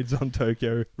firebombing raids on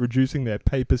Tokyo, reducing their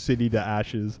paper city to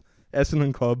ashes,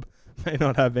 Essendon Club may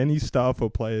not have any staff or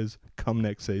players come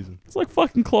next season. It's like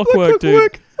fucking clockwork,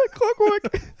 dude.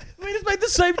 Clockwork. We just made the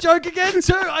same joke again,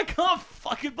 too. I can't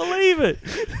fucking believe it.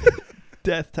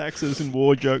 Death, taxes, and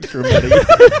war jokes from Eddie.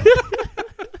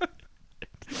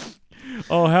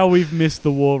 Oh, how we've missed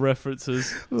the war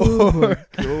references. Oh, my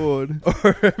God.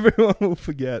 Or everyone will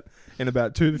forget in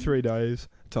about 2 to 3 days'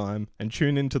 time and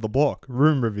tune into The Block,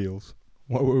 Room Reveals.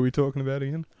 What were we talking about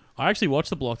again? I actually watched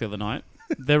The Block the other night.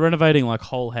 They're renovating like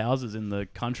whole houses in the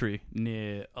country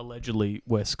near, allegedly,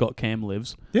 where Scott Cam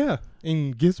lives. Yeah,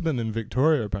 in Gisborne in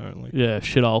Victoria, apparently. Yeah,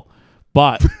 shithole.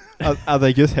 But... Are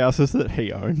they just houses that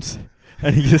he owns?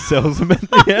 And he just sells them at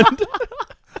the end?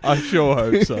 I sure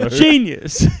hope so.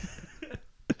 Genius!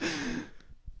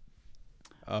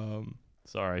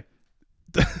 Sorry.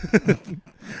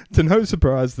 To no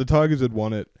surprise, the Tigers had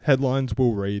won it. Headlines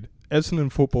will read,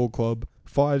 Essendon Football Club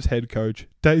fires head coach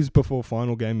days before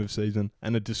final game of season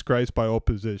and a disgrace by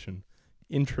opposition.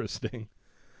 Interesting.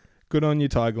 Good on you,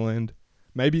 Tigerland.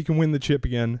 Maybe you can win the chip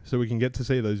again so we can get to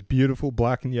see those beautiful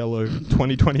black and yellow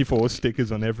 2024 stickers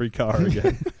on every car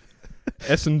again.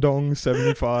 Essendon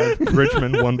 75,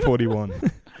 Richmond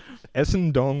 141.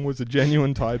 Essendon was a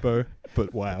genuine typo,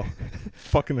 but wow.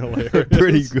 Fucking hilarious.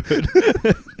 Pretty good.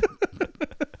 Pretty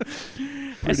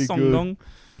Essendon.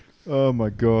 good. Oh my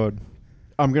god.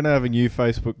 I'm going to have a new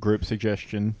Facebook group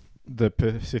suggestion. The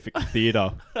Pacific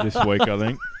Theatre this week, I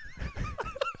think.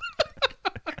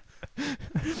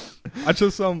 I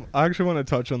actually want to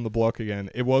touch on the block again.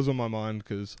 It was on my mind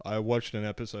because I watched an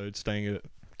episode staying at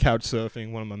couch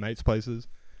surfing, one of my mates' places.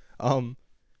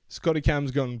 Scotty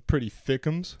Cam's gone pretty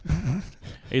thickums.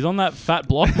 He's on that fat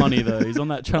block money though. He's on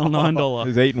that Channel 9 dollar.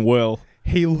 He's eating well.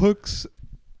 He looks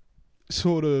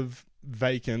sort of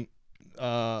vacant.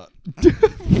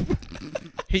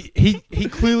 He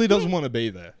clearly doesn't want to be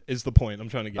there, is the point I'm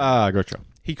trying to get. Gotcha.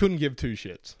 He couldn't give two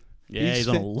shits. Yeah, he's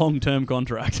on a long-term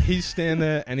contract. He's standing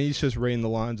there and he's just reading the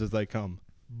lines as they come.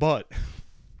 But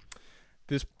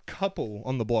this couple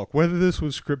on the block, whether this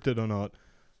was scripted or not,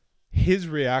 his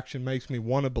reaction makes me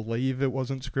want to believe it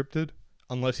wasn't scripted,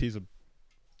 unless he's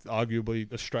arguably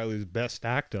Australia's best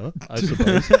actor, I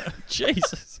suppose.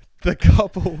 Jesus. The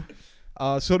couple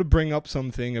sort of bring up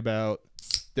something about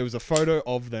there was a photo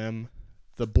of them.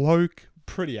 The bloke,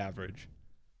 pretty average.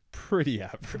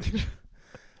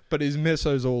 But his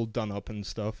misso's all done up and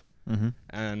stuff. Mm-hmm.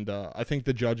 And I think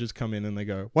the judges come in and they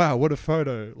go, wow, what a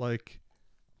photo. Like,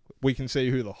 we can see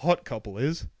who the hot couple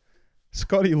is.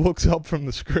 Scotty looks up from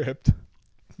the script.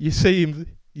 You see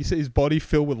his body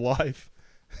fill with life.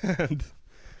 And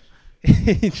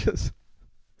he just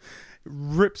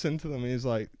rips into them. He's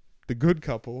like, the good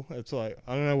couple. It's like,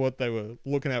 I don't know what they were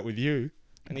looking at with you.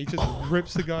 And he just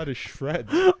rips the guy to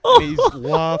shreds. And he's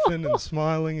laughing and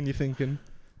smiling. And you're thinking,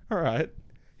 all right.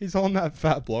 He's on that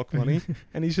fat block money,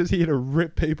 and he's just here to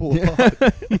rip people apart.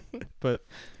 But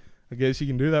I guess you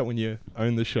can do that when you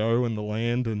own the show and the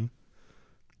land. And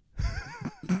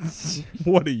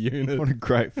what a unit! What a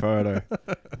great photo.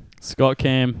 Scott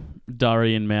Cam,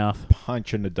 durry in mouth.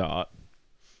 Punching the dart.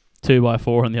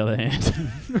 2x4 on the other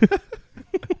hand.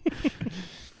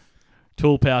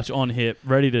 Tool pouch on hip,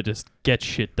 ready to just get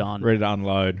shit done. Ready to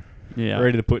unload. Yeah.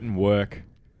 Ready to put in work.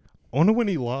 I wonder when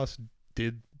he last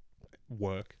did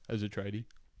work as a tradie.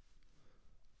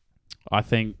 I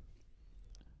think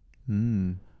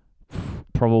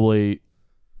probably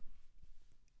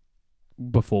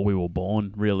before we were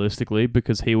born, realistically,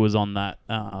 because he was on that.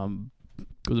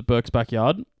 Was it Burke's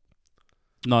Backyard?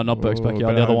 No, not Burke's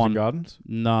Backyard. The other one. Gardens?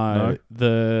 No,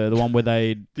 the one where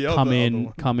they The come other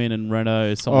in one. and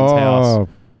reno someone's house.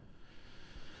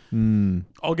 Mm.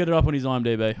 I'll get it up on his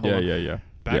IMDb. Hold on. Yeah.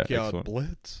 Backyard excellent.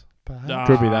 Blitz.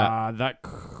 Could be that.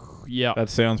 Yeah. That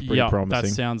sounds pretty promising. That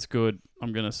sounds good.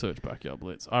 I'm going to search Backyard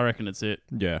Blitz. I reckon it's it.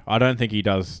 Yeah, I don't think he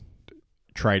does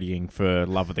trading for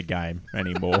love of the game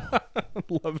anymore.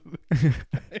 Love it.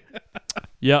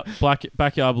 Yep,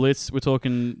 Backyard Blitz. We're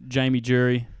talking Jamie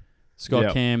Jury,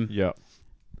 Scott Cam,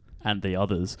 and the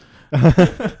others.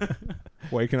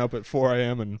 Waking up at 4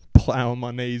 a.m. and plowing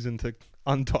my knees into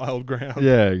untiled ground.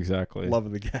 Yeah, exactly. Love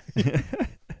of the game.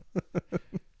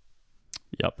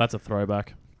 Yep, that's a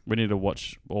throwback. We need to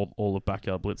watch all of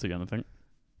Backyard Blitz again, I think.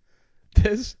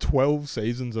 There's 12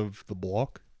 seasons of The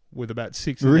Block with about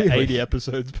 60 to 80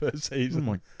 episodes per season.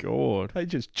 Oh my god. They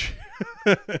just churn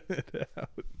it out.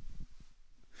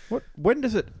 When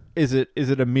does it... Is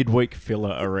it a midweek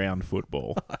filler around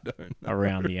football? I don't know.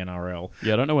 Around the NRL?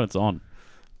 Yeah, I don't know when it's on.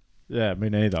 Yeah, me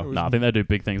neither. No, I think they do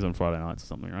big things on Friday nights or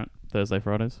something, right? Thursday,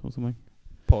 Fridays or something.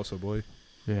 Possibly.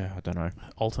 Yeah, I don't know.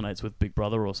 Alternates with Big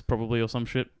Brother or some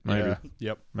shit. Maybe. Yeah.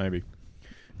 Yep. Maybe.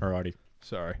 Alrighty.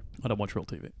 Sorry. I don't watch real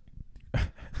TV.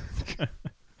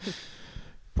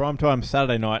 Primetime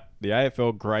Saturday night, the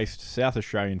AFL graced South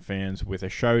Australian fans with a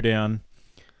showdown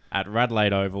at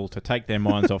Radelaide Oval to take their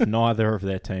minds off neither of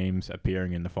their teams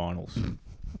appearing in the finals.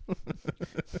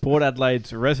 Port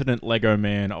Adelaide's resident Lego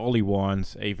man, Ollie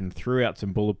Wines, even threw out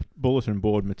some bulletin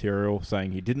board material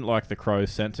saying he didn't like the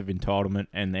Crows' sense of entitlement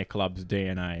and their club's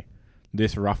DNA.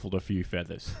 This ruffled a few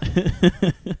feathers.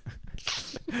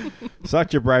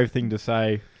 Such a brave thing to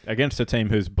say against a team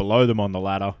who's below them on the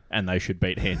ladder and they should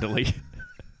beat handily.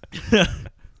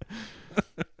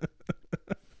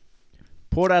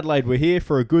 Port Adelaide were here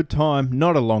for a good time,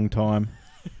 not a long time.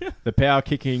 The Power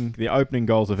kicking the opening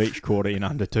goals of each quarter in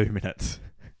under 2 minutes.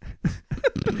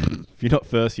 If you're not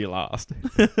first, you're last.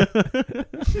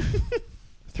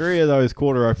 3 of those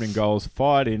quarter opening goals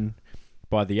fired in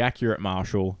by the accurate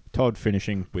Marshall, Todd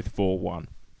finishing with 4-1,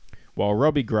 while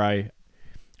Robbie Gray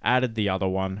added the other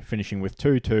one, finishing with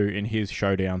 2-2 in his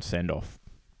showdown send-off.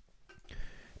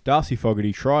 Darcy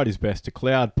Fogarty tried his best to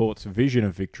cloud Port's vision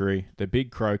of victory. The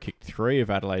Big Crow kicked 3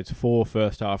 of Adelaide's 4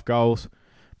 first-half goals,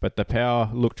 but the Power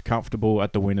looked comfortable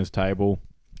at the winners' table,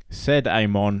 said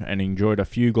Amon, and enjoyed a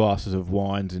few glasses of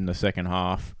wines in the second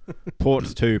half.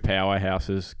 Port's 2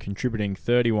 powerhouses, contributing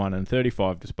 31 and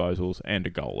 35 disposals and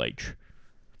a goal each.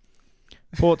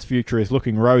 Port's future is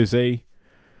looking rosy.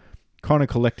 Connor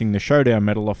collecting the showdown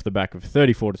medal off the back of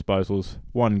 34 disposals,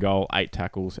 1 goal, 8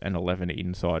 tackles, and 11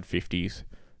 inside 50s.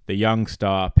 The young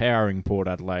star powering Port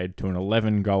Adelaide to an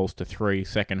 11 goals to 3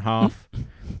 second half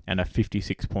and a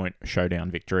 56-point showdown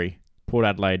victory. Port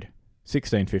Adelaide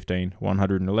 16-15,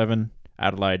 111.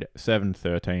 Adelaide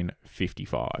 7-13,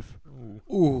 55.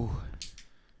 Ooh.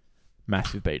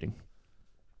 Massive beating.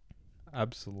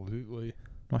 Absolutely.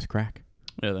 Nice crack.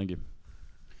 Yeah, thank you.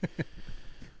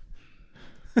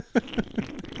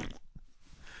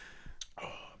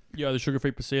 The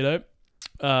sugar-free Pasito.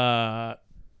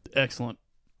 Excellent.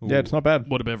 Yeah, it's not bad.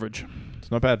 What a beverage. It's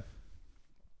not bad.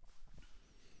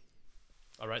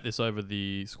 I rate this over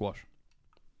the squash.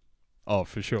 Oh,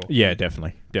 for sure. Yeah,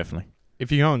 definitely.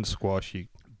 If you go and squash, you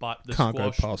But the can't go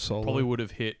squash past solo. probably would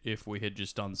have hit if we had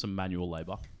just done some manual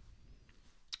labour.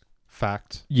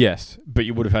 Fact. Yes, but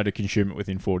you would have had to consume it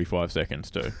within 45 seconds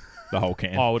too. The whole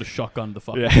can. Oh, I would have shotgunned the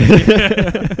fuck. Yeah.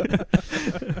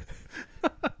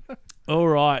 All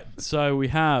right, so we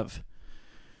have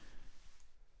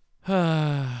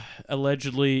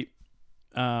allegedly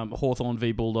Hawthorn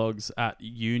v Bulldogs at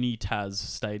Unitaz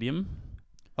Stadium.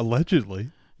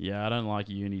 Allegedly. Yeah, I don't like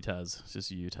Unitaz. It's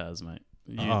just UTaz, mate.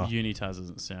 Ah. Unitaz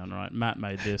doesn't sound right. Matt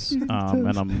made this, and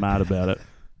I'm mad about it.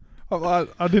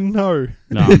 I didn't know.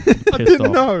 No, I'm pissed I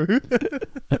didn't off. know.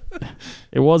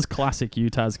 It was classic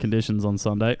UTaz conditions on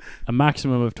Sunday. A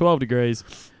maximum of 12 degrees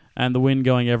and the wind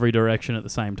going every direction at the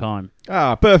same time.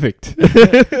 Ah, perfect.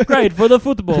 Great for the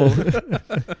football.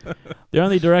 The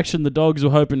only direction the Dogs were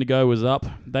hoping to go was up.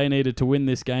 They needed to win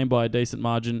this game by a decent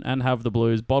margin and have the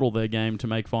Blues bottle their game to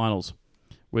make finals,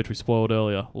 which we spoiled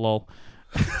earlier. Lol.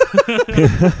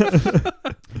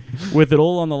 With it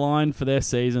all on the line for their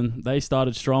season, they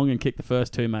started strong and kicked the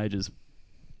first 2 majors.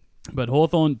 But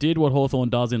Hawthorn did what Hawthorn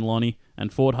does in Lonnie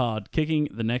and fought hard, kicking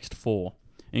the next 4,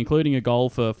 including a goal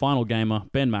for final gamer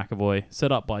Ben McAvoy,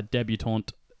 set up by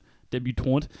debutant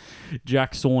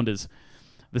Jack Saunders.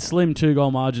 The slim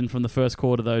 2-goal margin from the first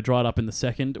quarter, though, dried up in the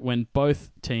second when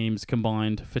both teams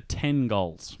combined for 10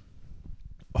 goals.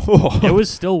 Oh, It was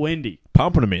still windy.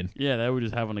 pumping them in. Yeah, they were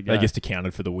just having a go. They just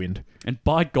accounted for the wind. And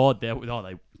by God,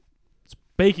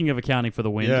 speaking of accounting for the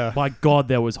wind, Yeah. by God,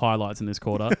 there was highlights in this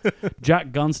quarter.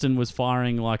 Jack Gunston was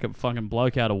firing like a fucking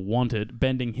bloke out of Wanted,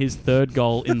 bending his 3rd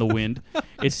goal in the wind.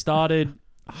 It started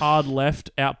hard left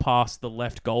out past the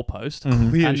left goalpost.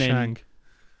 Clear And then- shank.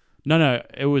 No,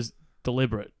 it was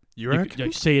deliberate. You reckon?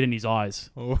 You see it in his eyes.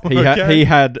 Oh, He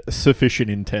had sufficient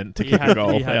intent to kick a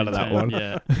goal he had out of that one.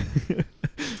 intent, Yeah.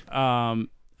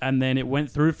 And then it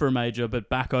went through for a major, but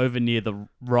back over near the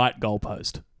right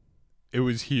goalpost. It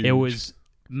was huge. It was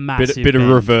massive. Bit of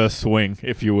bend. reverse swing,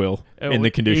 if you will, in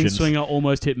the conditions. In-swinger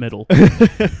almost hit middle.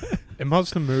 It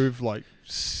must have moved like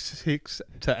 6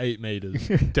 to 8 meters,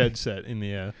 dead set in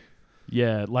the air.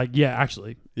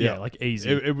 Actually. Yeah, like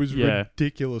easy. It was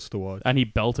ridiculous to watch. And he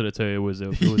belted it too. It was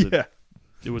Yeah.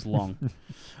 it was long.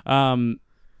 And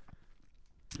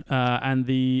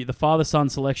the father-son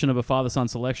selection of a father-son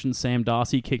selection, Sam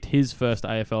Darcy kicked his first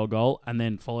AFL goal and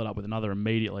then followed up with another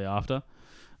immediately after.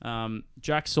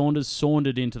 Jack Saunders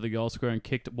sauntered into the goal square and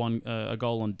kicked a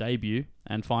goal on debut.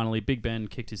 And finally, Big Ben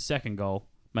kicked his 2nd goal,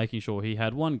 making sure he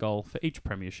had 1 goal for each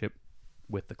premiership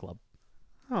with the club.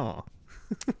 Oh.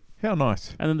 How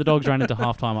nice. And then the Dogs ran into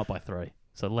halftime up by 3,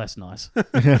 so less nice.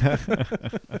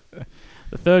 The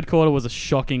 3rd quarter was a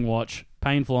shocking watch,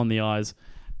 painful on the eyes.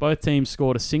 Both teams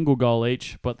scored a single goal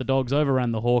each, but the Dogs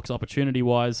overran the Hawks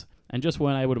opportunity-wise and just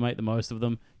weren't able to make the most of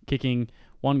them, kicking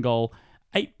 1 goal,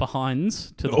 8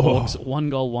 behinds to the Hawks, 1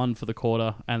 goal, 1 for the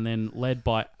quarter, and then led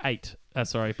by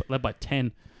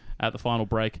 10 at the final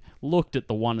break. Looked at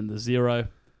the 1 and the 0,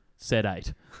 said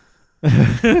 8.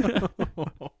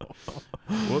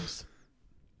 Whoops.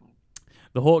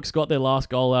 The Hawks got their last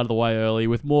goal out of the way early,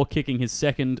 with Moore kicking his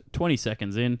 2nd 20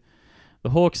 seconds in. The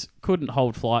Hawks couldn't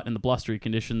hold flight in the blustery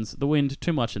conditions, the wind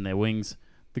too much in their wings,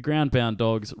 the ground-bound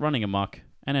Dogs running amok,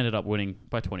 and ended up winning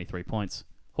by 23 points.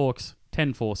 Hawks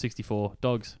 10-4-64,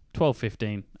 Dogs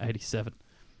 12-15, 87.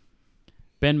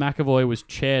 Ben McAvoy was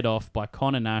chaired off by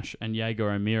Connor Nash and Jaeger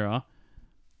O'Meara.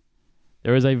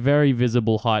 There is a very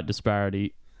visible height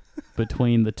disparity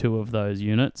between the two of those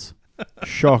units.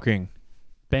 Shocking.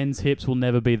 Ben's hips will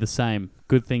never be the same.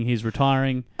 Good thing he's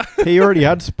retiring. He already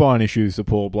had spine issues, the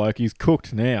poor bloke. He's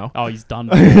cooked now. Oh, he's done.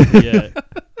 Yeah.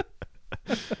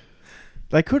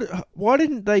 They could. Why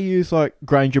didn't they use like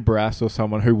Granger Brass or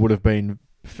someone who would have been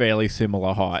fairly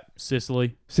similar height?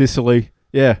 Sicily.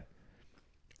 Yeah.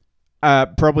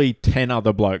 Probably 10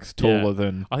 other blokes taller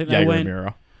than I think they Jaeger went-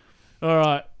 Mira. All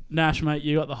right, Nash, mate,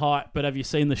 you got the height, but have you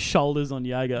seen the shoulders on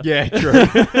Jaeger? Yeah, true.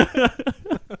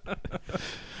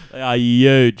 They are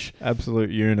huge. Absolute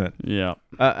unit. Yeah.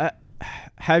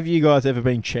 Have you guys ever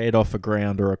been chaired off a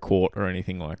ground or a court or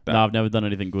anything like that? No, I've never done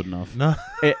anything good enough. No.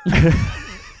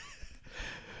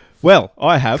 Well,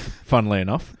 I have, funnily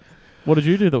enough. What did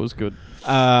you do that was good?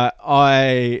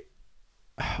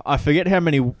 I forget how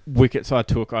many wickets I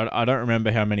took. I don't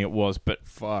remember how many it was, but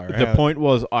Far the out. point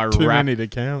was Too many to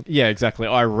count. Yeah, exactly.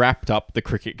 I wrapped up the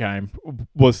cricket game,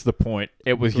 was the point.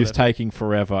 It was just taking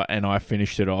forever, and I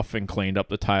finished it off and cleaned up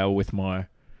the tail with my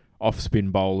off-spin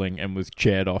bowling and was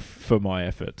chaired off for my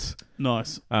efforts.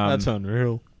 Nice. That's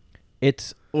unreal.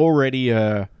 It's already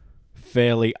a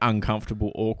fairly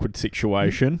uncomfortable, awkward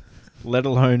situation, let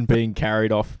alone being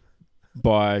carried off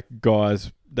by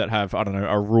guys that have, I don't know,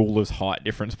 a ruler's height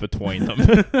difference between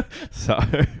them.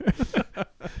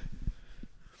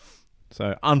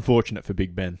 So unfortunate for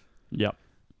Big Ben, Yep.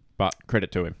 but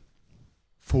credit to him.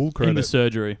 Full In the credit.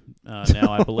 surgery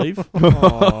now, I believe.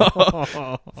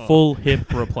 Full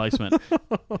hip replacement.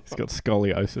 He's got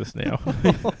scoliosis now.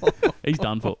 He's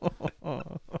done for.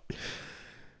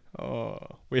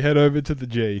 We head over to the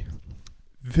G.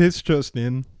 This just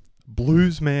in.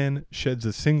 Blues man sheds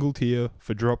a single tear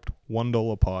for dropped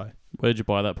 $1 pie. Where'd you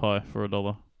buy that pie for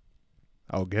 $1?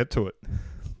 I'll get to it.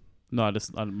 No,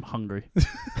 I'm hungry.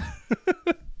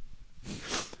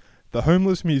 The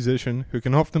homeless musician, who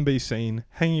can often be seen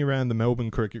hanging around the Melbourne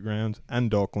cricket grounds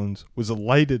and Docklands, was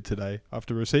elated today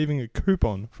after receiving a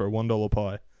coupon for a $1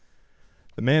 pie.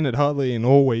 The man had hardly eaten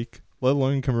all week, let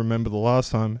alone can remember the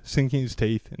last time sinking his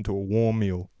teeth into a warm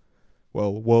meal.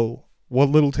 Well, what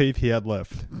little teeth he had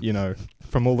left, you know,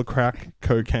 from all the crack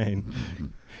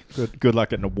cocaine. Good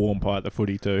luck getting a warm pie at the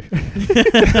footy too.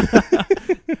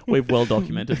 We've well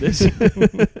documented this.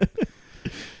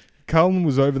 Carlton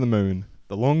was over the moon.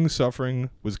 The long suffering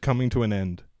was coming to an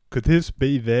end. Could this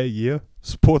be their year?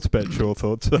 Sportsbet sure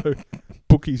thought so.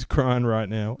 Bookies crying right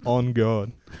now, on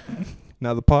God.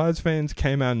 Now the Pies fans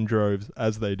came out in droves,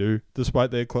 as they do,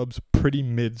 despite their club's pretty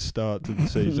mid-start to the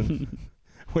season.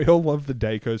 We all love the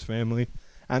Dacos family,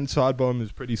 and Sidebomb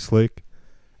is pretty slick,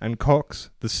 and Cox,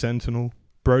 the Sentinel,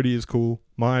 Brody is cool,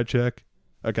 Myercheck.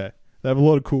 Okay, they have a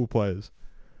lot of cool players.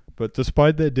 But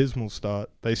despite their dismal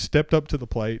start, they stepped up to the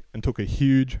plate and took a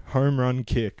huge home run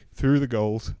kick through the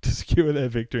goals to secure their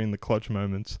victory in the clutch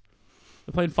moments.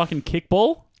 They're playing fucking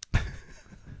kickball?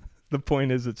 The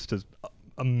point is, it's just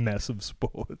a mess of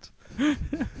sport.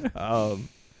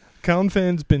 Carlton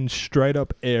fans been straight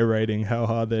up air raiding how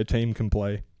hard their team can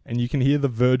play, and you can hear the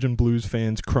Virgin Blues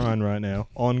fans crying right now,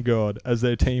 on God, as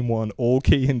their team won all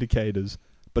key indicators.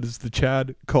 But as the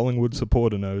Chad Collingwood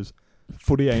supporter knows,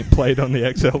 footy ain't played on the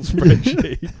Excel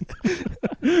spreadsheet.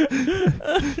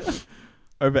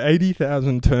 Over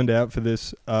 80,000 turned out for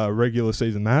this regular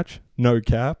season match, no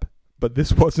cap, but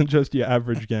this wasn't just your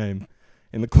average game.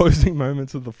 In the closing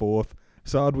moments of the fourth,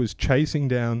 Sard was chasing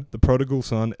down the prodigal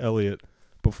son, Elliot,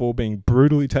 before being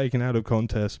brutally taken out of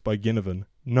contest by Ginnivan.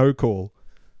 No call.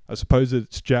 I suppose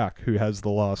it's Jack who has the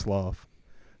last laugh.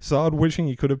 Sard wishing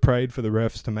he could have prayed for the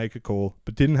refs to make a call,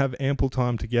 but didn't have ample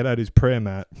time to get out his prayer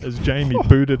mat as Jamie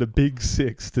booted a big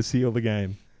 6 to seal the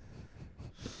game.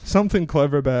 Something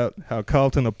clever about how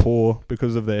Carlton are poor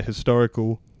because of their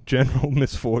historical, general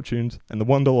misfortunes, and the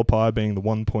 $1 pie being the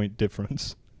 1 point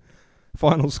difference.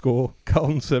 Final score,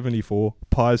 Carlton 74,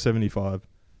 Pie 75.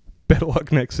 Better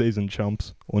luck next season,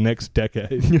 chumps, or next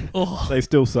decade. Oh. They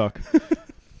still suck.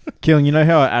 Keelan, you know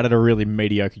how I added a really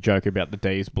mediocre joke about the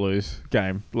D's Blues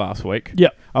game last week?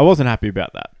 Yep. I wasn't happy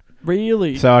about that.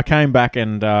 Really? So I came back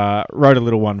and wrote a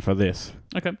little one for this.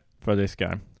 Okay. For this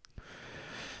game.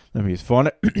 Let me just find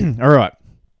it. All right.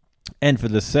 And for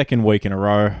the second week in a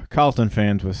row, Carlton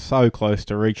fans were so close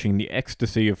to reaching the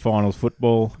ecstasy of finals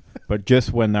football, but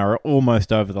just when they were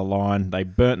almost over the line, they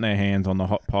burnt their hands on the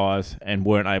hot pies and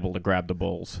weren't able to grab the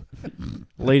balls,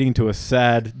 leading to a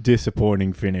sad,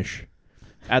 disappointing finish.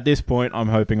 At this point, I'm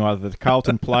hoping either the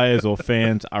Carlton players or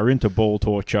fans are into ball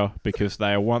torture because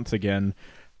they are once again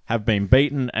have been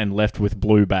beaten and left with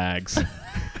blue bags.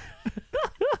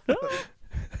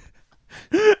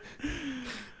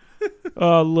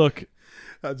 Oh, look,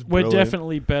 That's we're brilliant.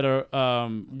 definitely better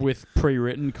with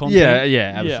pre-written content.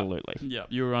 Yeah, absolutely. Yeah,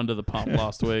 you were under the pump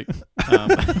last week.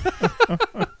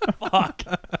 Fuck.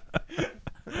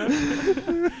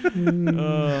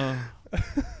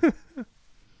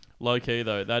 Low key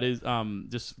though, that is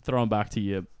just throwing back to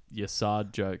your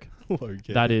Sard joke.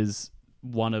 Low-key. That is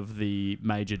one of the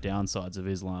major downsides of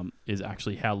Islam is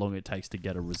actually how long it takes to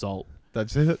get a result.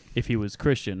 That's it. If he was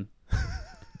Christian,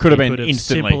 Could have he been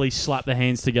instantly. simply slapped their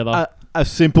hands together. A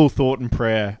simple thought and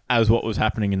prayer as what was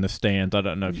happening in the stands. I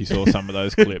don't know if you saw some of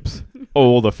those clips.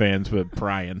 All the fans were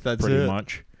praying, That's pretty it.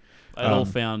 much. They all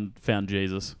found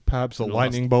Jesus. Perhaps a Lost.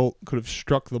 lightning bolt could have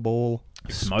struck the ball,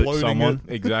 Smote exploding someone.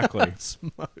 it. Exactly.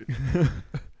 Smote.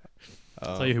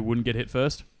 Tell you who wouldn't get hit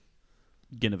first?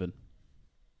 Ginnivan.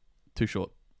 Too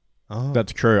short. Oh.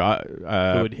 That's true.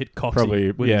 Who would hit Coxie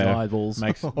probably, with his yeah. eyeballs.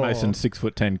 Mason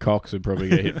 6'10" Cox would probably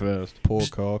get hit first. Poor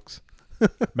Cox.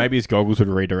 Maybe his goggles would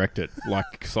redirect it,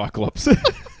 like Cyclops.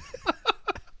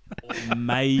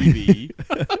 Maybe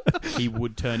he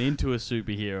would turn into a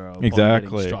superhero. upon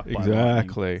Exactly. getting struck by lightning.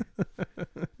 Exactly.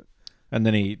 And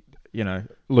then he,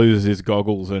 loses his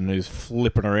goggles and is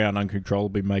flipping around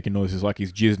uncontrollably, making noises like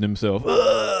he's jizzing himself.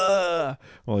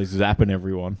 While he's zapping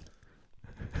everyone.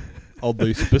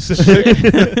 Oddly specific,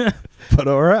 but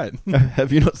all right.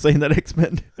 Have you not seen that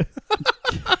X-Men?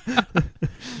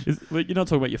 Wait, you're not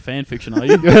talking about your fan fiction, are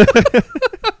you?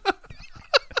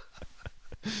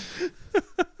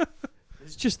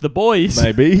 It's just the boys.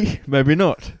 Maybe. Maybe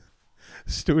not.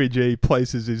 Stewie G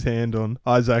places his hand on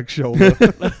Isaac's shoulder.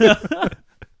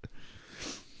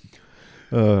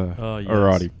 Oh, yes.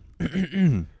 Alrighty.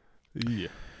 Yeah.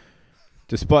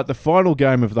 Despite the final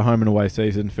game of the home and away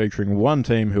season featuring one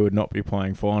team who would not be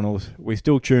playing finals, we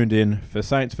still tuned in for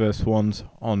Saints vs Swans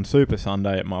on Super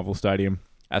Sunday at Marvel Stadium,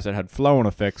 as it had flow-on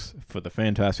effects for the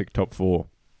fantastic top four.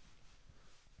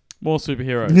 More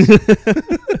superheroes.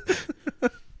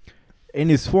 In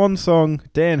his swan song,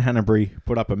 Dan Hanbury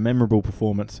put up a memorable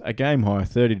performance, a game-high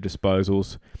 30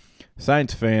 disposals.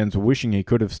 Saints fans were wishing he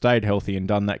could have stayed healthy and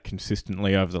done that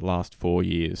consistently over the last 4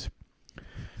 years.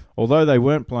 Although they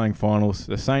weren't playing finals,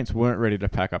 the Saints weren't ready to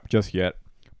pack up just yet,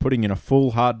 putting in a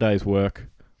full hard day's work.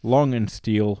 Long and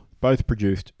Steele both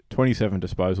produced 27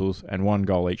 disposals and 1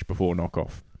 goal each before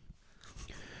knockoff.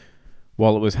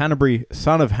 While it was Hanbury,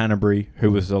 son of Hanbury, who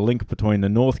was the link between the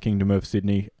North Kingdom of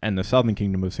Sydney and the Southern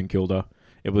Kingdom of St Kilda,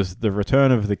 it was the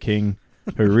return of the king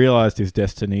who realised his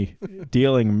destiny,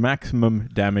 dealing maximum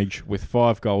damage with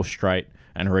 5 goals straight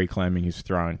and reclaiming his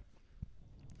throne.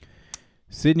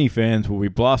 Sydney fans will be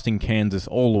blasting Kansas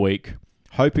all week,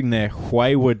 hoping their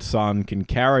wayward son can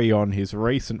carry on his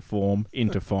recent form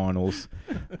into finals,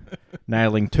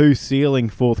 nailing 2 sealing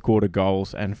fourth quarter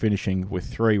goals and finishing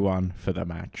with 3-1 for the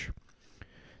match.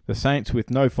 The Saints, with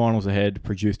no finals ahead,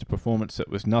 produced a performance that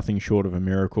was nothing short of a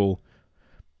miracle.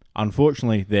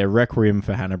 Unfortunately, their requiem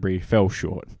for Hanbury fell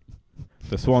short.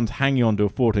 The Swans hanging on to a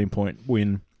 14-point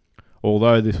win.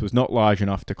 Although this was not large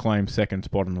enough to claim second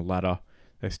spot on the ladder,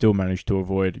 they still managed to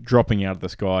avoid dropping out of the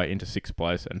sky into 6th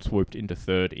place and swooped into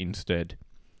 3rd instead.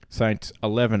 Saints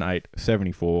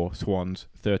 11-8-74, Swans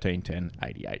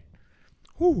 13-10-88.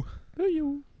 Ooh.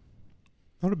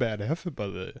 Not a bad effort by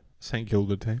the St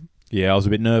Kilda team. Yeah, I was a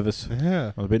bit nervous.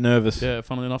 Yeah. Yeah,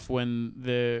 funnily enough, when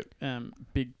their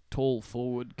big, tall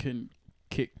forward can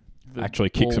kick the Actually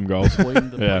kick ball some goals. between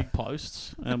the Yeah. big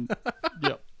posts.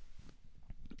 Yep.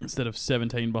 Instead of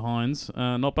 17 behinds.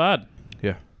 Not bad.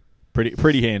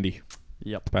 Pretty handy,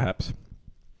 Yep. perhaps.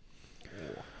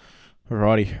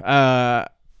 Alrighty.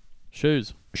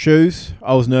 Shoes. Shoes.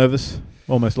 I was nervous.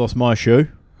 Almost lost my shoe.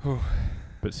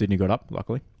 But Sydney got up,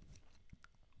 luckily.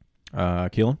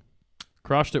 Keelan.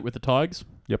 Crushed it with the Tigers.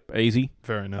 Yep, easy.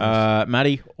 Very nice.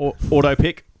 Matty, auto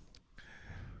pick.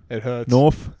 It hurts.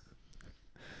 North.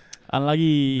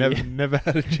 Unlucky. Never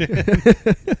had a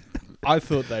chance. I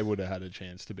thought they would have had a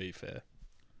chance, to be fair.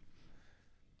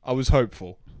 I was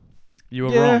hopeful. You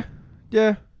were wrong.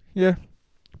 Yeah.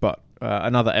 But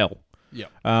another L. Yeah.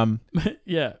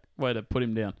 Yeah. Way to put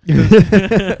him down.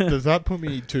 Does that put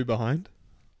me 2 behind?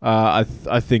 I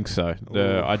think so.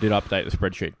 Ooh. I did update the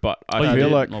spreadsheet, but Oh, I you feel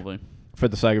did? like Lovely. for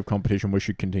the sake of competition, we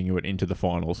should continue it into the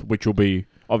finals, which will be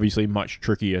obviously much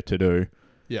trickier to do.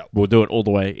 Yeah. We'll do it all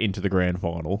the way into the grand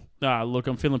final. Look,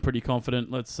 I'm feeling pretty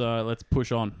confident. Let's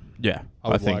push on. Yeah, I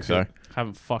I would think like so. it.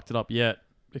 Haven't fucked it up yet,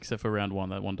 except for round 1.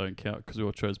 That one don't count because we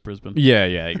all chose Brisbane.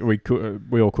 Yeah.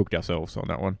 We all cooked ourselves on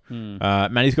that one.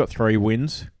 Matty's got 3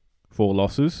 wins, 4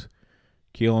 losses.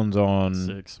 Keelan's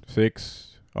on 6.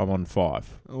 I'm on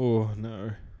 5. Oh,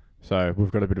 no. So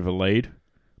we've got a bit of a lead,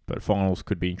 but finals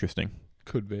could be interesting.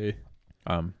 Could be.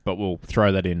 But we'll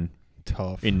throw that in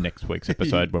Tough. next week's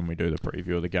episode when we do the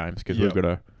preview of the games, because Yep. we've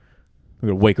got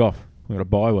a week off. We've got a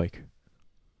bye week,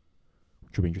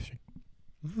 which will be interesting.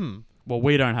 well,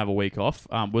 we don't have a week off.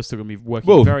 We're still going to be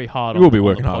working very hard on, we'll be on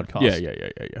working the hard.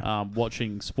 podcast. Yeah.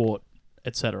 Watching sport,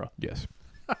 etc. Yes.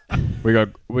 we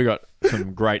got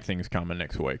some great things coming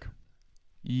next week.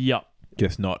 Yep.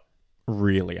 Just not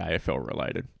really AFL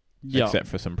related. Yep. Except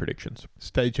for some predictions.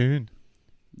 Stay tuned.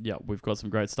 Yeah, we've got some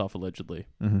great stuff allegedly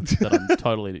Mm-hmm. that I'm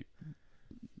totally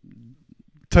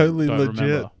Totally don't legit.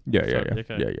 remember. Yeah.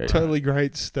 Okay. Yeah. Totally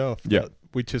great stuff. Yeah. that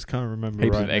we just can't remember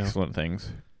Heaps right of now. excellent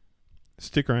things.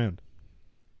 Stick around.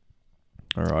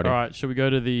 Alrighty. All right, shall we go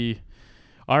to the...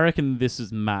 I reckon this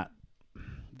is Matt.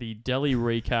 The Delhi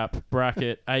Recap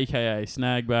bracket, a.k.a.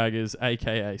 Snag Baggers,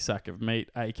 a.k.a. Sack of Meat,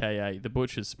 a.k.a. The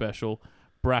Butcher's Special,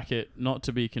 bracket, not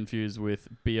to be confused with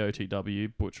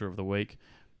BOTW, Butcher of the Week,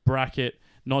 bracket,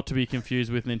 not to be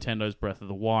confused with Nintendo's Breath of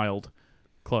the Wild,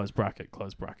 close bracket,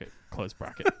 close bracket, close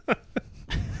bracket.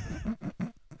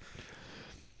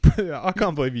 I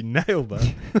can't believe you nailed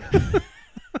that.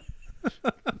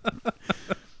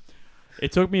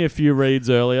 It took me a few reads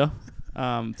earlier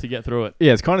to get through it.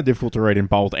 Yeah, it's kind of difficult to read in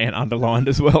bold and underlined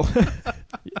as well.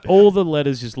 All the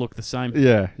letters just look the same.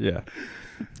 Yeah.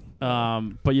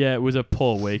 But yeah, it was a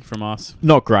poor week from us.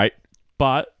 Not great.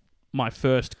 But my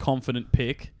first confident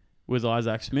pick was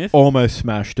Isaac Smith. Almost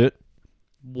smashed it.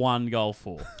 1 goal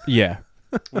for. Yeah.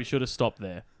 We should have stopped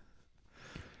there.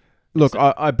 Look,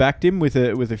 I backed him with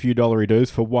a few dollary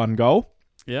dues for 1 goal.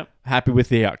 Yep. Happy with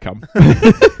the outcome.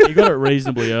 You got it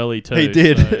reasonably early too. He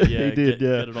did. So, He did,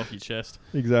 Get it off your chest.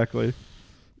 Exactly.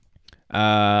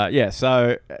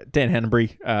 So Dan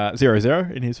Hanbury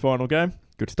 0-0 in his final game.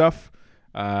 Good stuff.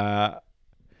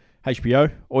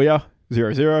 HBO, Oya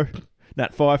 0-0.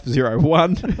 Nat 5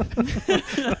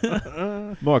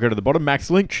 0-1. Might go to the bottom. Max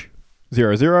Lynch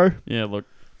 0-0. Yeah, look.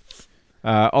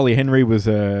 Ollie Henry was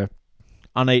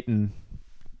uneaten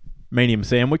medium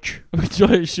sandwich. Which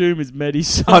I assume is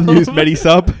Medi-sub. Unused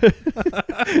Medi-sub.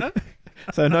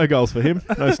 So no goals for him.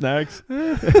 No snags.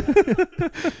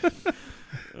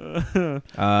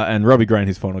 And Robbie Green,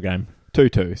 his final game.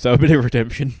 2-2. So a bit of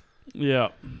redemption. Yeah.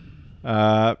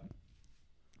 What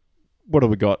have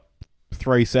we got?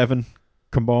 3-7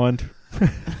 combined.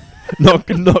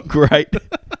 Not great.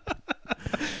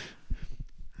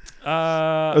 It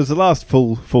was the last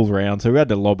full round, so we had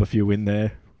to lob a few in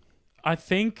there. I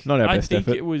think Not our best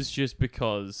effort. it was just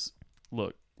because,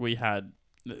 look, we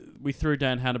threw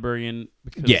Dan Hanbury in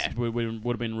because we would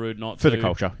have been rude not For to. the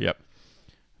culture, yep.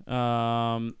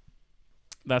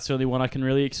 That's the only one I can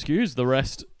really excuse. The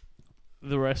rest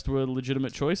were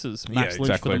legitimate choices. Max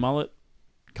Lynch for the mullet.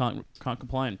 Can't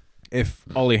complain. If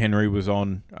Ollie Henry was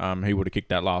on, he would have kicked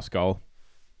that last goal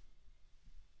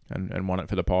and won it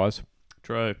for the Pies.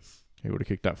 True. He would have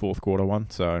kicked that fourth quarter one,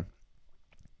 so,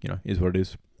 is what it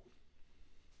is.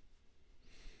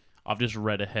 I've just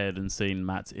read ahead and seen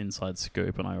Matt's inside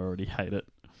scoop, and I already hate it.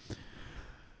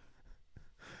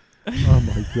 Oh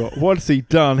my God. What's he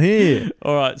done here?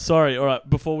 All right, sorry. All right,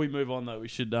 before we move on, though, we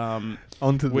should...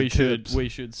 Onto the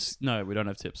tips. No, we don't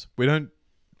have tips. We're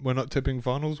not tipping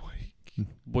finals week.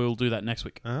 We'll do that next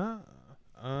week.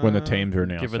 When the teams are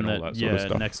announced Given and all that sort of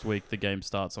stuff. Next week the game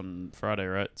starts on Friday,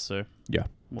 right? So Yeah,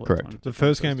 we'll correct. have time to The tip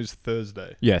first on game is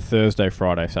Thursday. Yeah, Thursday,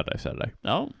 Friday, Saturday.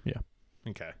 Oh,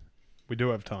 Okay. We do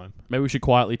have time. maybe we should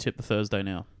quietly tip the Thursday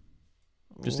now,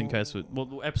 just in case. The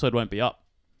episode won't be up.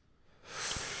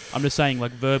 I'm just saying,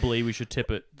 like verbally, we should tip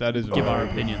it. That is give our very-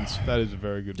 opinions. That is a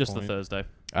very good Just point. the Thursday.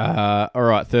 All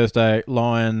right, Thursday,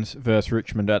 Lions versus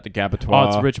Richmond at the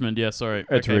Gabbatoir. Oh, it's Richmond. Yeah, sorry.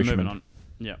 It's okay, Richmond. moving on.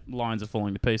 Yeah, Lions are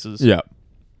falling to pieces. Yeah.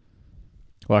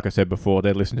 Like I said before,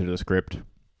 they're listening to the script.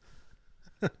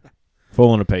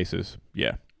 Falling to pieces.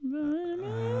 Yeah,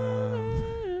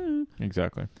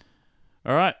 exactly.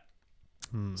 All right.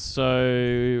 Hmm.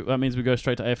 So that means we go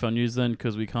straight to AFL News then,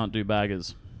 because we can't do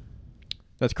baggers.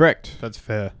 That's correct. That's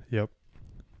fair. Yep.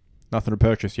 Nothing to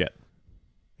purchase yet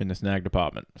in the snag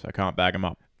department, so I can't bag them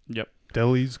up. Yep.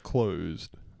 Delhi's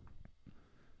closed.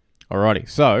 Alrighty,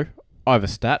 so I have a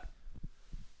stat.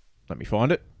 Let me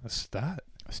find it. A stat.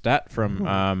 A stat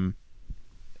from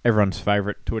everyone's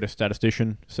favourite Twitter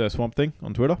statistician, Sir Swamp Thing,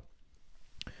 on Twitter.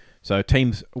 So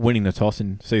teams winning the toss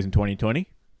in season 2020.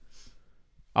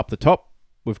 Up the top,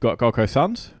 we've got Gold Coast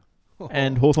Suns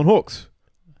and Hawthorn Hawks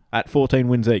at 14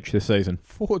 wins each this season.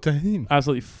 14.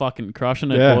 Absolutely fucking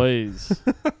crushing it, Yeah. boys.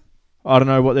 I don't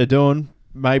know what they're doing.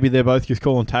 Maybe they're both just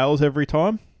calling tails every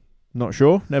time. Not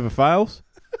sure. Never fails.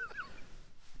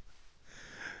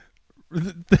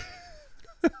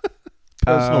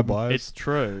 Personal bias. It's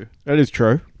true. That is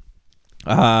true.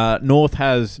 North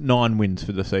has 9 wins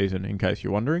for the season, in case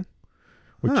you're wondering.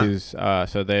 Which is,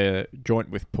 so they're joint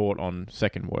with Port on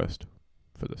second worst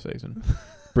for the season.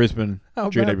 Brisbane, How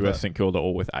about GWS, that? St Kilda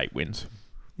all with 8 wins.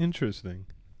 Interesting.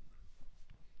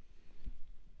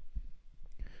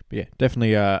 But yeah,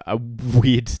 definitely a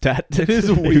weird stat. It is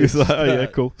a He weird was like, oh yeah,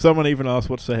 stat. cool. Someone even asked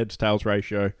what's the heads tails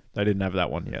ratio. They didn't have that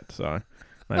one yet, so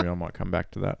maybe I might come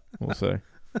back to that. We'll see.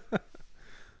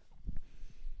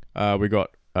 We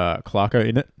got Clarko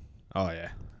in it. Oh yeah,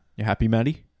 You happy,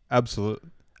 Matty?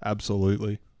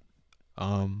 absolutely.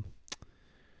 I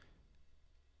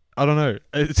don't know.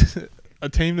 It's a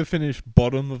team to finish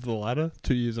bottom of the ladder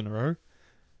 2 years in a row.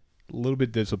 A little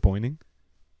bit disappointing,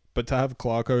 but to have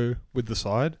Clarko with the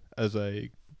side as a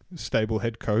stable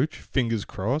head coach, fingers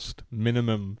crossed,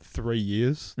 minimum 3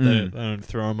 years. They don't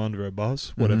throw him under a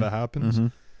bus, whatever happens. Mm-hmm.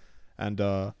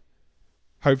 And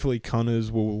hopefully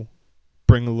Connors will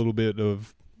bring a little bit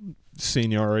of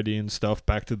seniority and stuff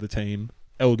back to the team.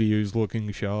 LDU's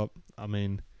looking sharp. I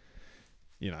mean,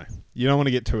 you don't want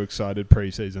to get too excited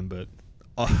pre-season, but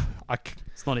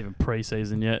It's not even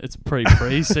pre-season yet. It's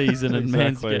pre-season and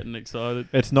man's Exactly. getting excited.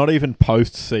 It's not even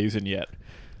post-season yet.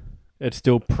 It's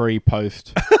still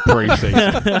pre-season.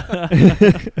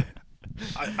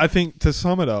 I think to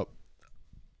sum it up,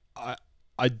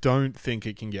 I don't think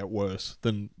it can get worse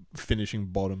than finishing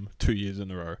bottom 2 years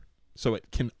in a row. So it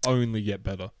can only get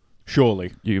better.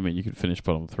 Surely. You mean you could finish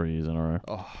bottom 3 years in a row?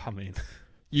 Oh, I mean,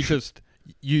 you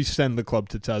send the club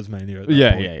to Tasmania at that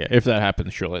Yeah. point. If that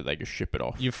happens, surely they just ship it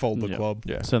off. You fold the Yeah. club.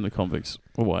 Yeah. Send the convicts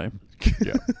away.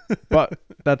 Yeah. But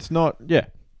that's not, Yeah.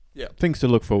 things to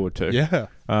look forward to. Yeah.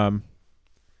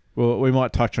 Well, we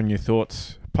might touch on your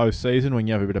thoughts post-season when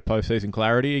you have a bit of post-season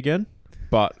clarity again.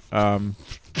 But, Is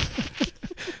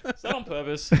that on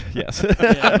purpose? yes.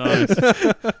 Yeah, nice.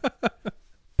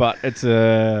 But it's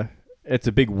a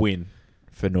big win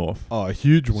for North. Oh, a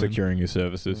huge win. Securing your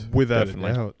services. Without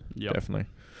Definitely. a doubt. Yep. Definitely.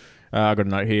 I got a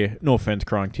note here. North fans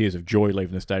crying tears of joy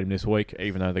leaving the stadium this week,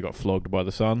 even though they got flogged by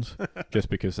the Suns, just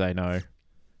because they know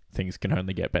things can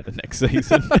only get better next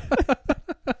season.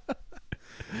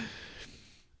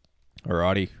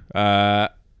 Alrighty.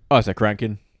 Isaac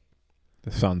Rankin,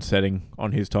 the sun's setting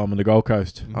on his time on the Gold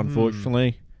Coast.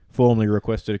 Unfortunately, formally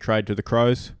requested a trade to the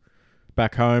Crows.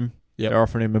 Back home, Yep. they're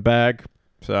offering him a bag,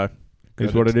 so it's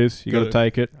Gotta what it is. You got to gotta-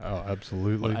 take it. Oh,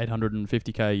 absolutely. What,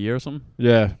 850k a year or something?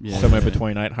 Yeah, Yeah. somewhere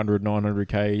between 800,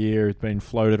 900k a year. It's been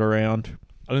floated around.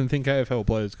 I don't think AFL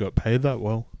players got paid that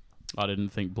well. I didn't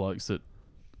think blokes that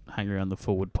hang around the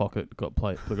forward pocket got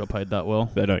paid that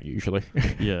well. They don't usually.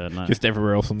 Yeah, no. Just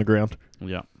everywhere else on the ground.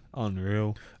 Yeah.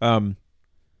 Unreal.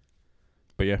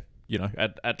 But yeah,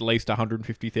 at least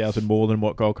 150,000 more than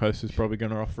what Gold Coast is probably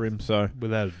going to offer him. So,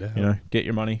 Without a doubt. get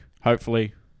your money.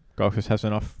 Hopefully, Gold Coast has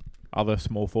enough other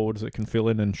small forwards that can fill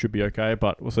in and should be okay.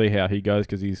 But we'll see how he goes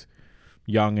because he's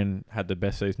young and had the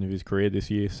best season of his career this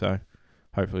year. So,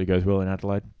 hopefully, he goes well in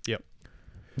Adelaide.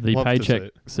 The Love to see paycheck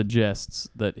it. suggests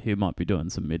that he might be doing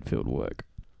some midfield work.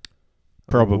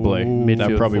 Probably. Ooh. They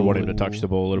Midfield probably want him to forward. touch the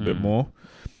ball a little bit Mm. more.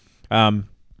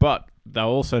 But they'll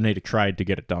also need a trade to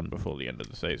get it done before the end of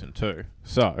the season too.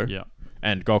 So, Yeah.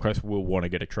 and Gold Coast will want to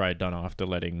get a trade done after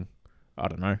letting, I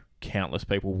don't know, countless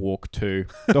people walk to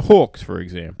the Hawks, for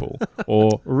example,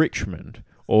 or Richmond,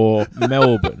 or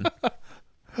Melbourne,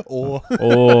 Or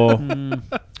or Mm.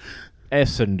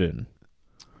 Essendon.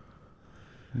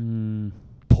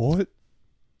 Port?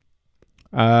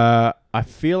 I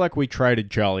feel like we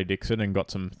traded Charlie Dixon and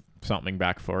got something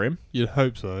back for him. You'd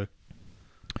hope so.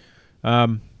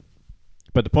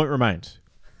 But the point remains.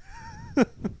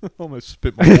 Almost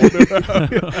spit my water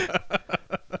out.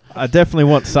 I definitely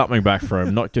want something back for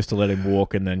him, not just to let him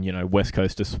walk and then, West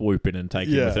Coast to swoop in and take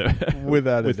him with,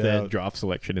 without with a their doubt. draft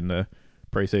selection in the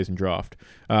preseason draft.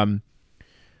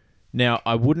 Now,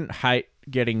 I wouldn't hate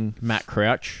getting Matt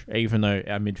Crouch, even though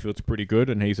our midfield's pretty good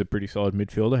and he's a pretty solid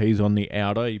midfielder. He's on the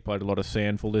outer. He played a lot of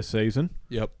Sandful this season.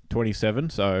 Yep. 27,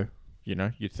 so,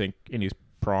 you'd think in his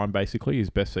prime, basically, his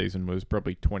best season was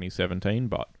probably 2017,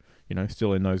 but,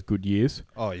 still in those good years,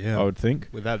 Oh, yeah. I would think.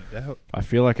 Without a doubt. I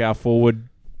feel like our forward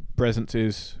presence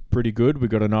is pretty good. We've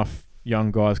got enough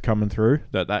young guys coming through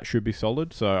that should be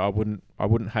solid. So I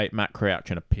wouldn't hate Matt Crouch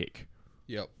in a pick,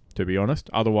 Yep. to be honest.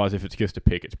 Otherwise, if it's just a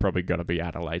pick, it's probably going to be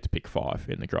Adelaide's pick 5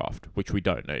 in the draft, which we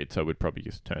don't need. So we'd probably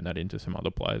just turn that into some other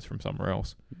players from somewhere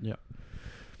else. Yeah.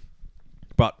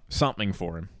 But something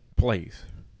for him, please,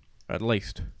 at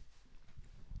least.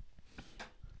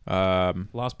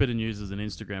 Last bit of news is an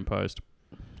Instagram post.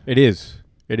 It is.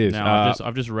 It is. Now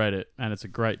I've just read it and it's a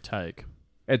great take.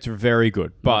 It's very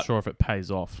good, Not but sure if it pays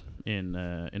off in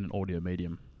an audio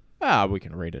medium. we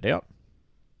can read it out.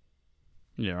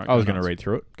 Yeah, right. I was go going to nuts. read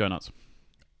through it. Go nuts.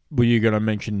 Were you going to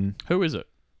mention? Who is it?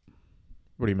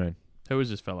 What do you mean? Who is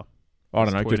this fella? I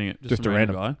don't know. Tweeting it. Just a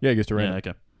random guy. Yeah, just a Yeah, random.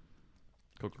 okay.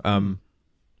 Cool.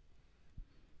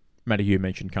 Matty, you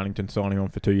mentioned Cunnington signing on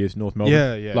for 2 years, North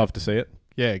Melbourne. Yeah. Love to see it.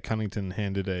 Yeah, Cunnington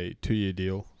handed a 2-year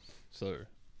deal. So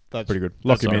that's Pretty good.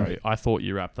 Lock him in. Sorry, I thought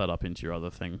you wrapped that up into your other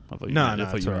thing. I thought you, No, I no,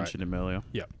 thought it's you all right. mentioned him earlier.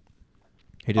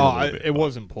 He did a little bit. It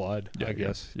was implied, Yeah, I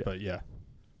guess. yeah. But yeah.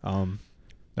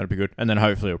 That'd be good. And then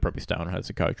hopefully he'll probably stay on as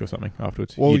a coach or something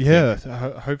afterwards. Well, You'd yeah.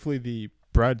 think. Hopefully the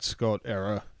Brad Scott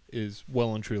era is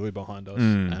well and truly behind us,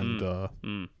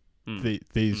 Mm. and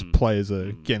these players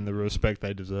are getting the respect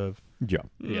they deserve. Yeah.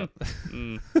 Yeah.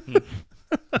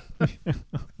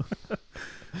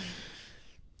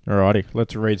 Alrighty,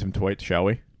 let's read some tweets, shall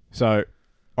we? So,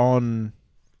 during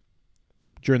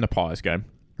the Pies game,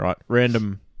 right?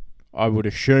 Random, I would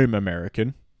assume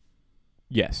American.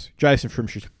 Yes, Jason from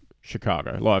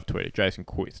Chicago, live tweeted. Jason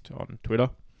Quist on Twitter.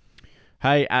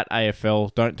 Hey, at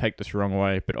AFL, don't take this the wrong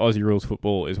way, but Aussie rules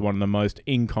football is one of the most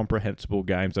incomprehensible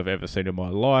games I've ever seen in my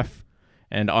life,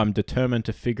 and I'm determined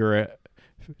to figure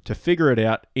it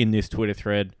out in this Twitter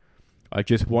thread. I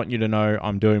just want you to know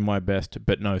I'm doing my best,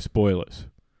 but no spoilers.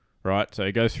 Right? So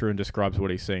he goes through and describes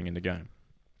what he's seeing in the game.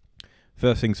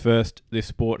 First things first, this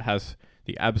sport has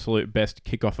the absolute best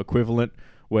kickoff equivalent,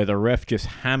 where the ref just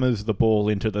hammers the ball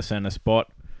into the centre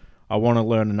spot. I want to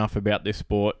learn enough about this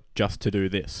sport just to do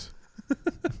this.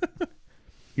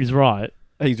 He's right.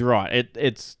 He's right.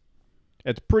 It's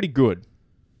pretty good.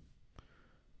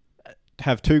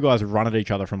 Have two guys run at each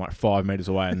other from like 5 meters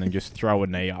away and then just throw a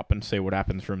knee up and see what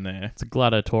happens from there. It's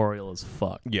gladiatorial as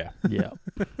fuck. Yeah. Yeah.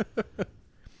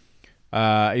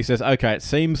 He says, okay, it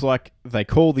seems like they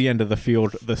call the end of the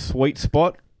field the sweet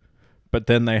spot, but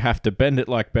then they have to bend it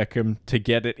like Beckham to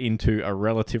get it into a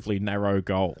relatively narrow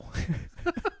goal.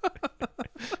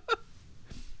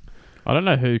 I don't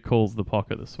know who calls the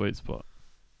pocket the sweet spot.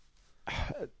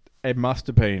 It must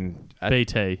have been...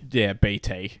 BT. Yeah,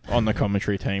 BT on the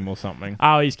commentary team or something.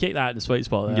 Oh, he's kicked that in the sweet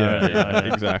spot there.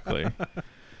 Yeah, exactly.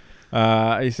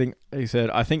 He said,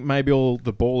 I think maybe all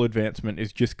the ball advancement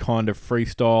is just kind of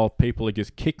freestyle. People are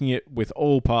just kicking it with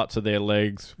all parts of their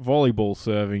legs, volleyball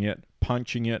serving it,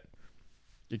 punching it,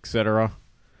 etc.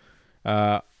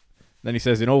 Then he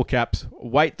says in all caps,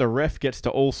 wait, the ref gets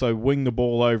to also wing the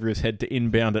ball over his head to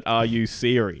inbound it. Are you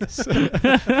serious?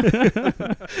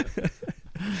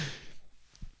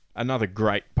 Another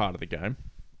great part of the game.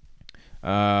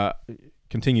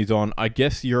 Continues on, I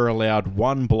guess you're allowed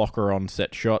one blocker on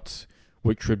set shots,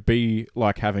 which would be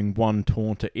like having one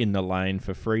taunter in the lane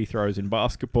for free throws in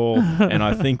basketball, and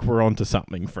I think we're onto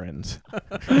something, friends.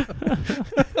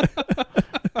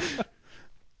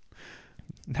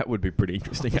 That would be pretty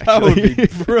interesting, actually. That would be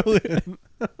brilliant.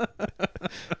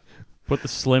 Put the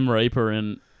Slim Reaper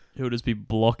in, he'll just be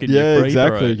blocking Yeah, your free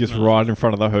exactly. throw. Just right in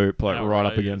front of the hoop, like right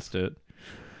up Outrageous. against it.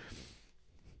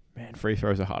 Man, free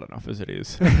throws are hard enough as it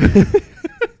is.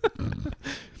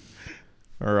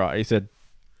 All right, he said,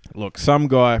 look, some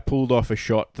guy pulled off a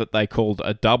shot that they called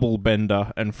a double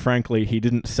bender, and frankly, he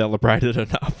didn't celebrate it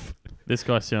enough. This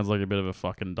guy sounds like a bit of a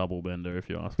fucking double bender, if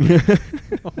you ask me.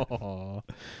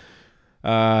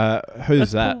 Who's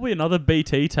That's that? probably another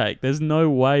BT take. There's no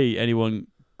way anyone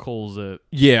calls it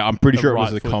Yeah, I'm pretty a sure it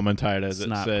was right the foot commentator that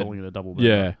snap, said... calling it a double bender.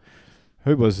 Yeah.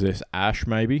 Who was this? Ash,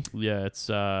 maybe? Yeah,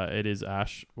 it is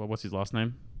Ash. Well, what's his last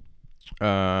name?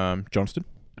 Johnston?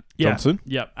 Yeah. Johnson?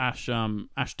 Yep,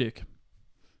 Ash Dick.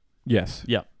 Yes.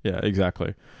 Yep. Yeah,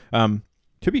 exactly. To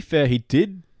be fair, he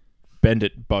did bend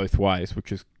it both ways,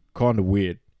 which is kind of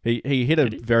weird. He hit a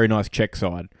very nice check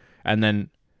side, and then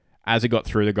as it got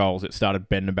through the goals, it started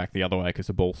bending back the other way because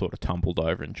the ball sort of tumbled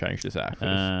over and changed its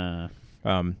axis.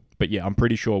 But yeah, I'm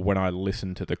pretty sure when I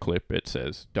listen to the clip, it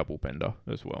says double bender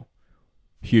as well.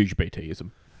 Huge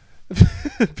BTism.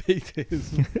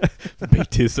 BTism.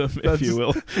 BTism, if you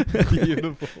will.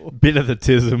 Beautiful. Bit of the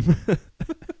tism.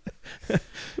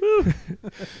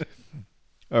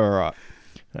 All right.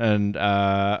 And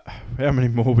how many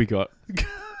more we got?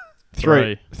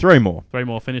 Three more. 3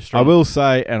 more. Finish strong. I will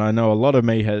say, and I know a lot of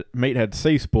meatheads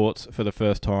see sports for the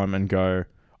first time and go,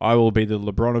 I will be the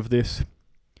LeBron of this.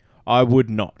 I would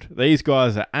not. These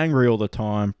guys are angry all the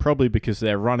time, probably because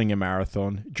they're running a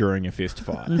marathon during a fist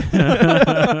fight.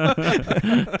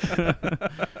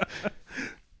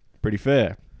 Pretty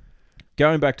fair.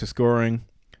 Going back to scoring,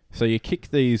 so you kick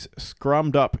these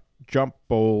scrummed up jump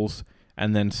balls,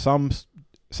 and then sometimes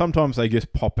they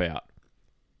just pop out.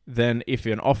 Then if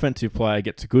an offensive player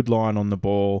gets a good line on the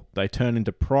ball, they turn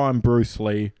into prime Bruce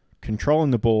Lee,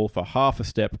 controlling the ball for half a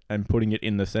step and putting it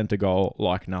in the centre goal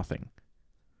like nothing.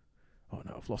 Oh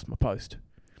no, I've lost my post.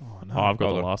 Oh no. I've got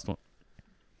Hold the on. last one.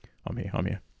 I'm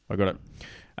here. I got it.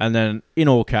 And then in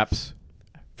all caps,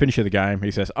 finish of the game, he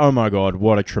says, oh my God,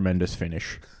 what a tremendous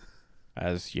finish.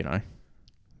 As, you know,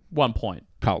 1 point.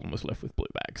 Carlton was left with blue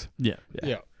bags. Yeah.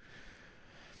 Yeah.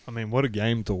 I mean, what a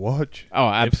game to watch. Oh,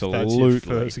 If that's absolutely. your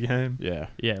first game. Yeah.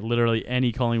 Yeah, literally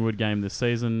any Collingwood game this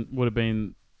season would have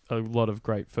been a lot of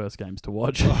great first games to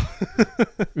watch.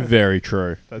 Very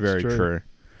true. That's Very true. true.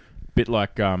 Bit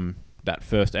like that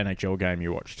first NHL game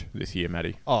you watched this year,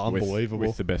 Matty. Oh, with- unbelievable.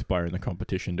 With the best player in the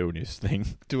competition doing his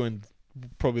thing. Doing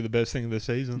probably the best thing of the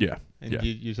season. Yeah. And yeah.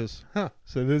 you just,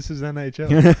 so this is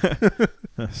NHL.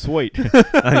 Sweet.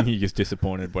 I think you're just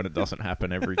disappointed when it doesn't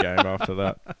happen every game after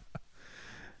that.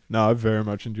 No, I've very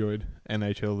much enjoyed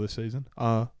NHL this season.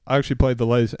 I actually played the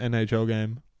latest NHL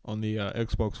game on the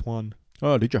Xbox One.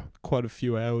 Oh, did you? Quite a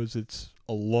few hours. It's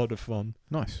a lot of fun.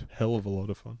 Nice. Hell of a lot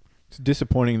of fun. It's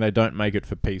disappointing they don't make it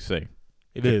for PC.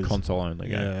 It is. Console only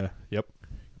game. Yeah. Yep.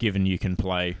 Given you can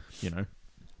play,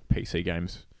 PC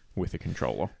games with a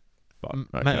controller. But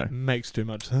okay. Makes too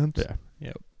much sense. Yeah.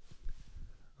 Yep.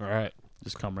 All right.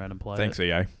 Just come around and play Thanks, it.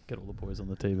 EA. Get all the boys on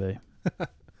the TV.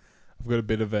 I've got a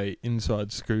bit of a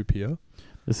inside scoop here.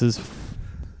 This is...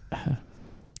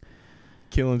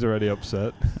 Keelan's already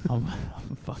upset. I'm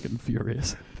fucking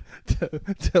furious.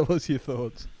 Tell us your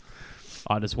thoughts.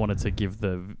 I just wanted to give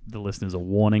the listeners a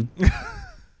warning.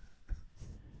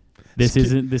 This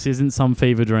isn't some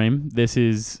fever dream. This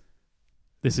is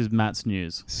Matt's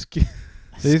news.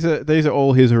 These are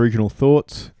all his original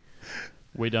thoughts.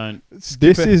 We don't...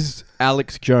 This is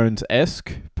Alex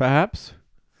Jones-esque, perhaps.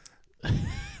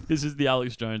 This is the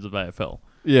Alex Jones of AFL.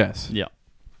 Yes. Yeah.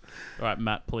 All right,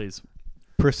 Matt, please.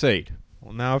 Proceed.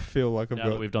 Well, now I feel like I've Now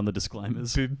that got we've done the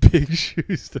disclaimers. big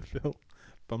shoes to fill.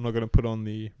 But I'm not going to put on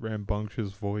the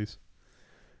rambunctious voice.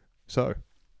 So,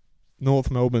 North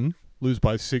Melbourne lose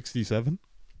by 67.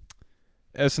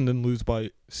 Essendon lose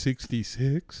by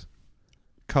 66.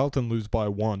 Carlton lose by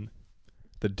 1.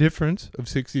 The difference of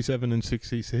 67 and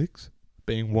 66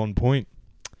 being 1 point.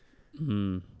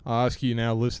 I ask you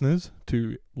now, listeners,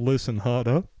 to listen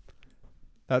harder.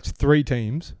 That's 3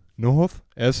 teams, North,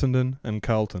 Essendon and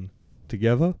Carlton.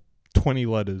 Together, 20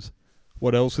 letters.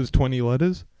 What else is 20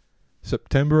 letters?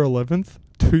 September 11th,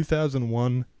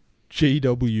 2001,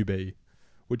 GWB,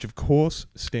 which of course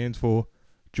stands for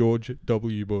George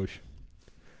W. Bush.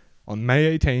 On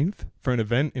May 18th, for an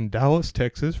event in Dallas,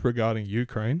 Texas regarding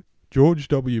Ukraine, George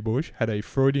W. Bush had a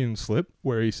Freudian slip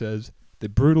where he says, the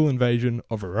brutal invasion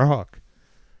of Iraq,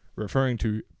 referring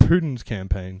to Putin's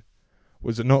campaign.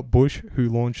 Was it not Bush who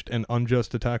launched an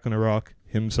unjust attack on Iraq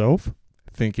himself?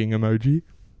 Thinking emoji.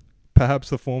 Perhaps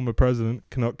the former president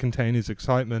cannot contain his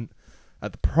excitement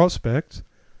at the prospect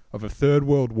of a third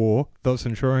world war, thus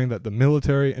ensuring that the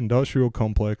military-industrial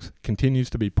complex continues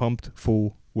to be pumped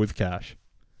full with cash,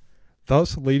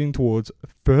 thus leading towards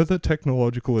further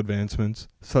technological advancements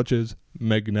such as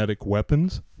magnetic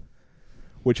weapons,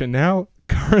 which are now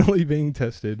currently being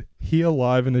tested here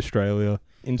live in Australia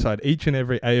inside each and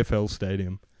every AFL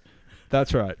stadium.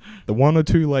 That's right, the 1 or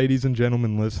 2 ladies and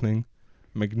gentlemen listening,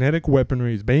 magnetic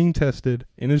weaponry is being tested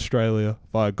in Australia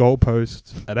via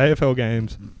goalposts at AFL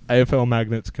games. AFL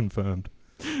magnets confirmed.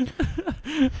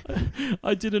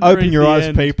 I didn't Open read your the eyes,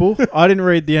 end. people. I didn't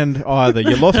read the end either.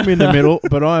 You lost me in the middle,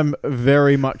 but I'm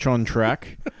very much on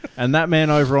track. And that man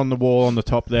over on the wall on the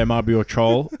top there, Marbior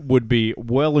Chol, would be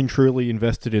well and truly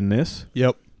invested in this.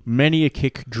 Yep. Many a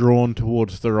kick drawn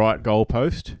towards the right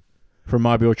goalpost from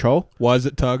Marbior Chol. Why is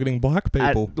it targeting black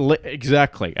people?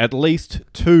 Exactly. At least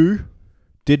 2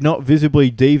 did not visibly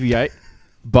deviate,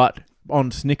 but on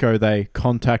Snicko they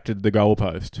contacted the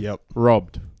goalpost. Yep.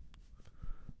 Robbed.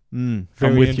 I'm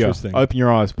Very with you. interesting. Open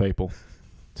your eyes, people.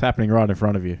 It's happening right in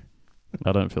front of you.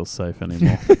 I don't feel safe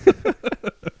anymore.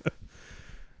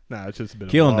 Nah, it's just a bit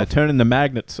Keelan, of they're turning the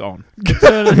magnets on. They're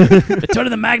turning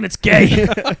the magnets gay.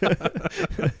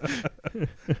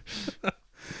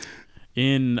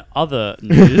 In other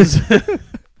news,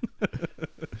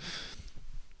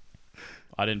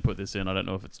 I didn't put this in. I don't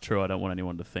know if it's true. I don't want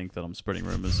anyone to think that I'm spreading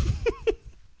rumors.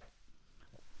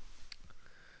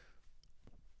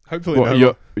 Hopefully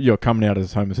What, you're coming out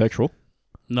as homosexual?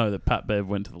 No, that Pat Bev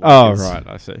went to the Oh, Lakers. right.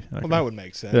 I see. Okay. Well, that would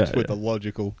make sense Yeah, with yeah. the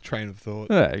logical train of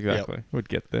thought. Yeah, exactly. We'd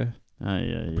get there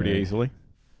Yeah. pretty easily.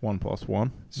 1 +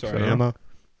 1. Sorry, etc. Emma.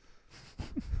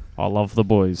 I love the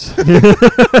boys.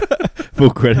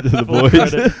 Full credit to the Full boys.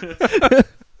 credit.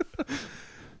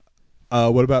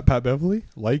 What about Pat Beverley?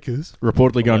 Lakers.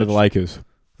 Reportedly going to the Lakers.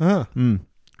 Ah,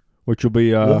 Which will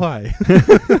be... why?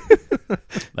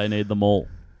 They need them all.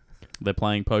 They're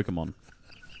playing Pokemon.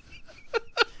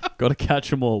 Got to catch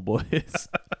them all, boys.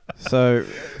 So,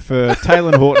 for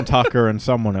Taylor Horton Tucker and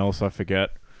someone else, I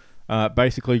forget,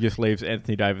 basically just leaves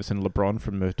Anthony Davis and LeBron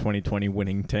from the 2020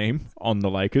 winning team on the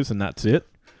Lakers, and that's it.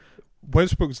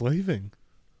 Westbrook's leaving.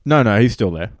 No, he's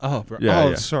still there. Oh, right.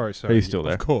 Yeah. Sorry. He's still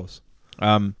there. Of course.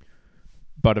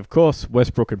 But of course,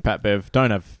 Westbrook and Pat Bev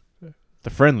don't have the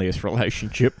friendliest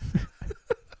relationship.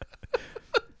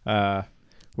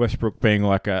 Westbrook being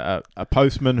like a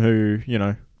postman who,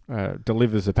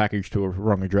 delivers a package to a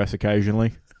wrong address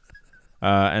occasionally.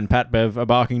 And Pat Bev, a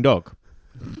barking dog.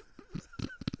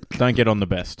 Don't get on the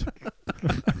best.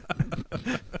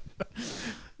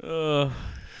 So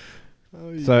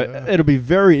it'll be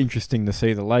very interesting to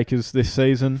see the Lakers this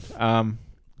season.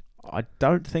 I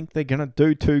don't think they're going to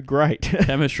do too great.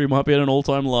 Chemistry might be at an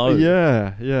all-time low.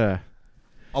 Yeah.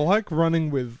 I like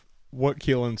running with what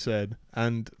Keelan said,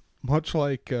 and much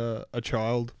like a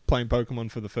child playing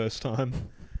Pokemon for the first time,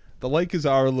 the Lakers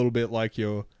are a little bit like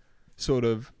your sort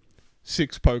of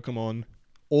 6 Pokemon,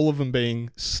 all of them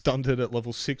being stunted at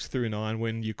level 6 through 9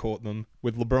 when you caught them,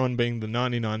 with LeBron being the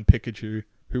 99 Pikachu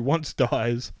who once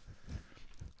dies.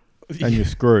 And you're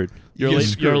screwed. Your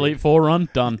Elite Four run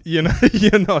done. You're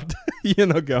not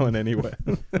going anywhere.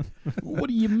 What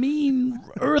do you mean,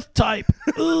 Earth type?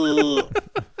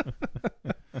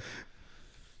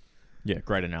 Yeah,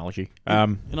 great analogy.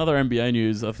 In other NBA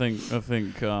news, I think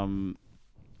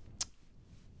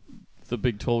the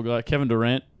big tall guy Kevin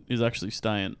Durant is actually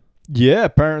staying. Yeah,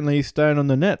 apparently he's staying on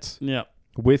the Nets. Yeah.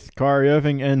 With Kyrie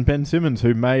Irving and Ben Simmons,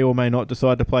 who may or may not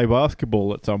decide to play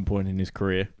basketball at some point in his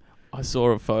career. I saw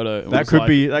a photo. That could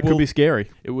be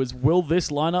scary. It was, will this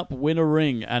lineup win a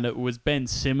ring? And it was Ben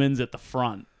Simmons at the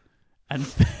front. And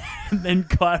then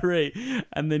Kyrie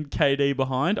and then KD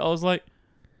behind. I was like,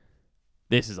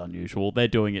 this is unusual. They're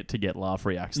doing it to get laugh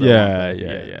reacts. Yeah.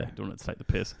 They're doing it to take the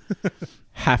piss.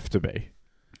 Have to be.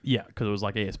 Yeah, because it was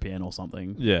like ESPN or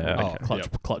something. Yeah.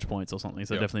 Like clutch points or something.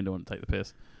 So definitely doing it to take the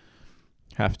piss.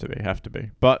 Have to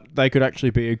be. But they could actually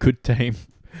be a good team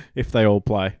if they all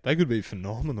play. They could be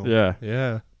phenomenal.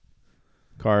 Yeah.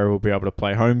 Kyrie will be able to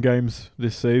play home games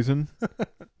this season.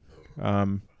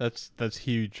 That's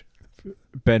huge.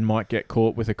 Ben might get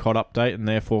caught with a COD update and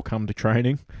therefore come to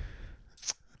training.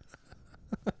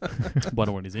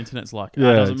 Wonder what his internet's like.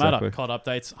 Yeah, It doesn't exactly. matter. COD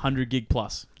updates, 100 gig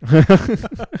plus.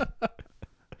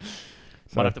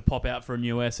 Might have to pop out for a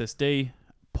new SSD,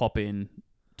 pop in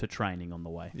to training on the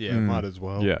way. Yeah, might as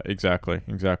well. Yeah, exactly.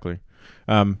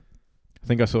 I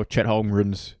think I saw Chet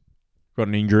Holmgren's got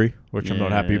an injury, which I'm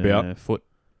not happy about. Foot.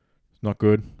 It's not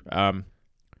good.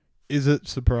 Is it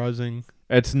surprising?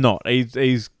 It's not.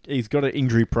 He's got an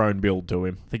injury-prone build to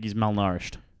him. I think he's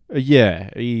malnourished. Yeah,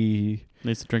 he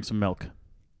Needs to drink some milk.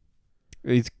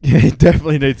 he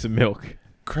definitely needs some milk.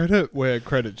 Credit where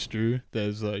credit's due.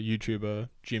 There's a YouTuber,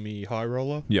 Jimmy High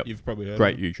Roller. Yep. You've probably heard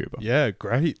Great of him. YouTuber. Yeah,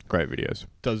 great. Great videos.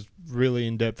 Does really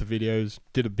in-depth videos.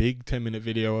 Did a big 10-minute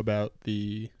video about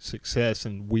the success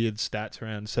and weird stats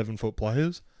around 7-foot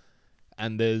players.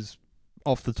 And there's,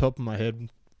 off the top of my head,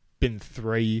 been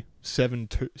 3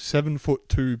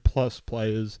 7'2" plus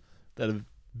players that have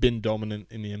been dominant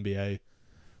in the NBA.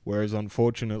 Whereas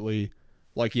unfortunately,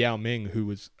 like Yao Ming, who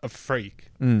was a freak,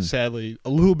 sadly, a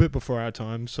little bit before our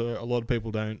time, so a lot of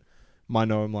people might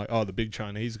know him like, oh, the big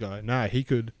Chinese guy. Nah, he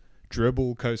could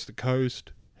dribble coast to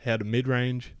coast, had a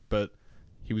mid-range, but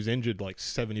he was injured like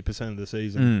 70% of the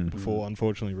season before,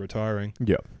 unfortunately, retiring.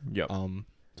 Yep. That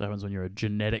happens when you're a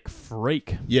genetic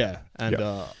freak. Yeah, and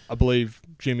I believe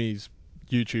Jimmy's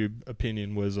YouTube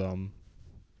opinion was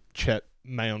Chet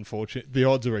may unfortunately... The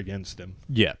odds are against him.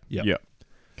 Yeah. Yep. Yep.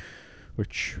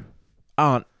 Which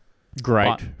aren't great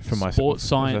But for myself sports as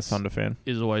science a Thunder fan.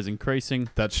 is always increasing.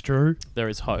 That's true. There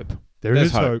is hope.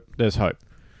 There's hope. There's hope.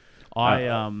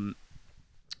 I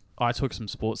took some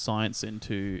sports science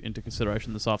into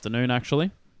consideration this afternoon,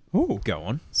 actually. Oh, go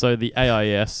on. So the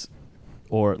AIS,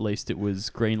 or at least it was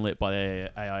greenlit by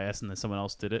the AIS, and then someone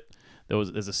else did it.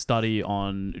 There's a study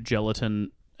on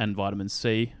gelatin and vitamin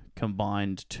C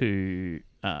combined for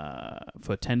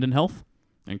tendon health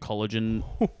and collagen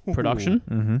production.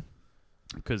 Mm-hmm.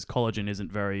 Because collagen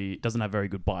doesn't have very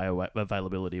good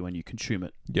bioavailability when you consume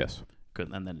it. Yes.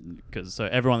 So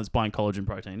everyone that's buying collagen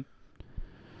protein,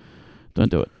 don't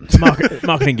do it. It's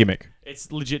marketing gimmick.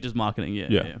 It's legit just marketing.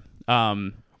 Yeah.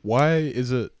 Why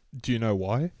is it... Do you know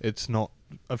why it's not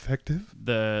effective?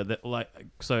 It'll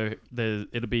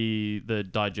be the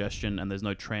digestion, and there's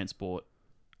no transport.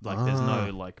 There's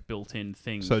no built-in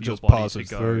thing. So it for your just body passes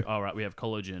to go, through. all right, we have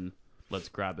collagen. Let's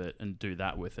grab it and do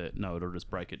that with it. No, it'll just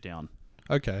break it down.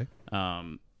 Okay.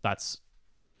 That's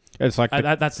It's like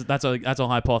that's a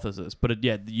hypothesis, but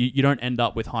you don't end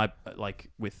up with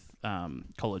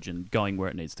collagen going where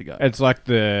it needs to go. it's like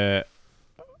the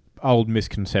old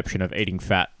misconception of eating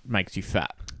fat makes you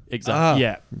fat. Exactly.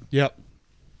 Yeah. Yep.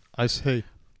 I see.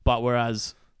 But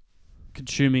whereas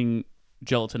consuming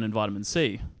gelatin and vitamin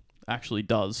C actually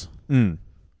does Mm.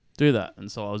 do that.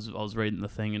 And so I was reading the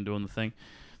thing and doing the thing.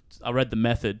 I read the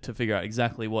method to figure out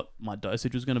exactly what my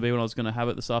dosage was going to be when I was going to have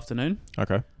it this afternoon.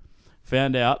 Okay.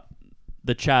 Found out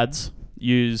the Chads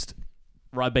used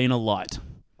Ribena Light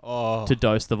to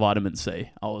dose the vitamin C.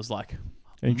 I was like,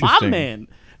 my Interesting. man,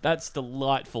 that's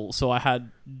delightful. So I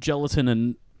had gelatin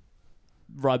and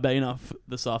Ribena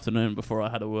this afternoon before I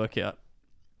had a workout.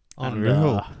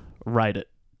 Unreal. And, rate it.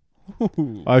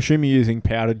 I assume you're using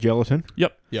powdered gelatin.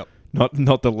 Yep.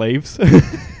 Not the leaves.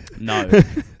 No.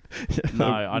 No,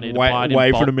 I need to Wait- buy it in wait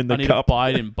for bulk. them in the I need cup. to buy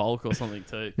it in bulk or something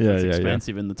too. Yeah, It's yeah, yeah.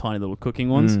 expensive in the tiny little cooking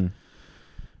ones. Mm.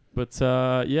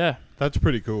 But yeah. That's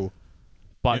pretty cool.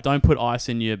 But Yeah. don't put ice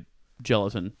in your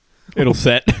gelatin. It'll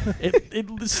set.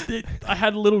 I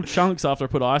had little chunks after I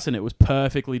put ice in it. It was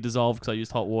perfectly dissolved because I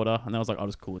used hot water. And I was like, I'll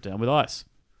just cool it down with ice.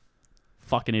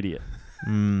 Fucking idiot.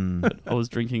 Mm. I was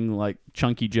drinking like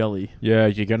chunky jelly. Yeah,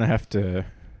 you're gonna have to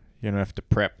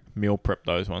meal prep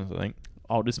those ones. I think.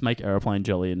 I'll just make aeroplane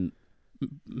jelly and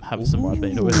have some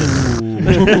Ribena with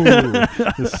it.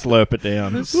 Just slurp it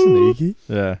down. Sneaky.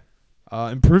 Yeah.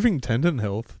 Improving tendon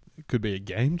health could be a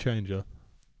game changer.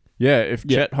 Yeah, if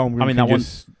Yeah. Chet Holmgren I mean, can that one-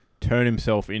 just turn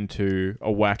himself into a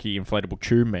wacky inflatable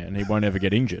tube man, he won't ever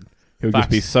get injured. He'll just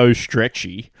be Facts. so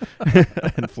stretchy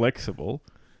and flexible.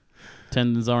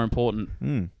 Tendons are important.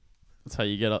 Mm. That's how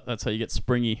you get up. That's how you get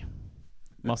springy.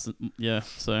 Mustn't. Yeah.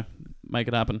 So make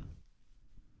it happen.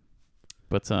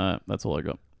 But that's all I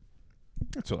got.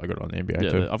 That's all I got on the NBA Yeah,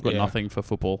 too. I've got Yeah. nothing for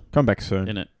football Come back soon.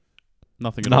 in it.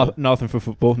 Nothing at all. Nothing for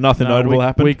football. Nothing No, notable we,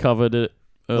 happened. We covered it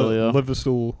earlier.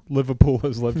 Liverpool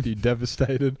has left you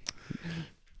devastated.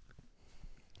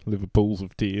 Liverpool's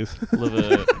of tears.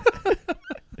 Liver.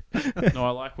 No, I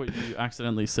like what you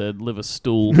accidentally said. Liver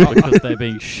stool because they're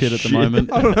being shit at the Shit.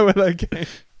 moment. I don't know where that came.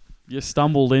 You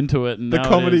stumbled into it, and The now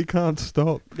comedy can't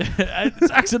stop.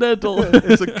 it's accidental.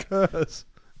 It's a curse.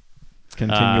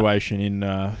 Continuation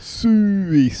in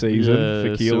Suey season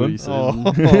for Keelan. Oh.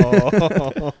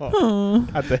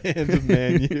 At the hands of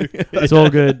Man U. It's all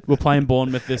good. We're playing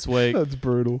Bournemouth this week. That's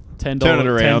brutal. $10 Turn it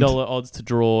around. $10 odds to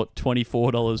draw.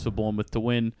 $24 for Bournemouth to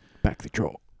win. Back the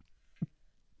draw.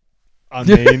 I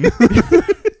mean,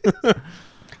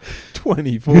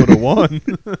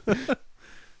 24-1.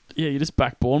 Yeah, you just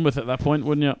back Bournemouth at that point,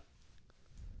 wouldn't you?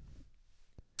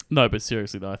 No, but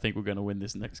seriously though, I think we're going to win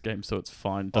this next game, so it's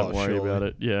fine. Don't worry surely. about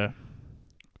it. Yeah.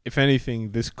 If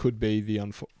anything, this could be the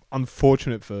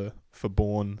unfortunate for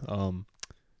Bourne.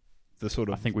 The sort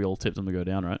I of think we all tipped them to go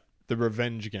down, right? the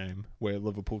revenge game where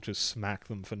Liverpool just smacked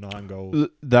them for 9 goals.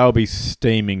 They'll be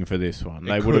steaming for this one. It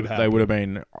They could would have happen.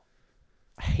 been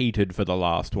heated for the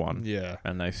last one, Yeah.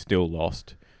 and they still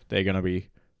lost. They're going to be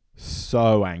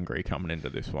so angry coming into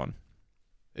this one.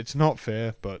 It's not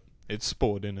fair, but it's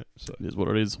sport, innit? So. It is what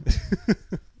it is.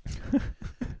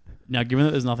 Now, given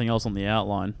that there's nothing else on the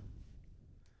outline,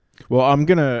 Well, I'm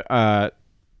going to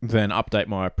then update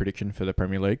my prediction for the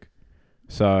Premier League.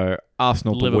 So,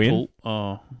 Arsenal to win. Liverpool.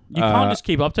 Oh, you can't just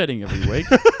keep updating every week.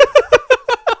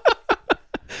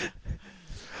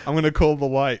 I'm going to call the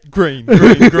light. Green,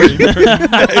 green, green, green.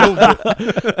 Nailed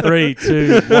it. 3,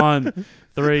 2, 1.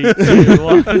 3, 2,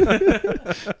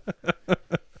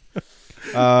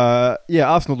 1.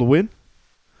 Yeah, Arsenal to win.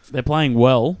 They're playing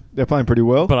well, They're playing pretty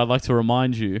well. but I'd like to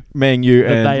remind you Man U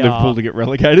that and they Liverpool are- to get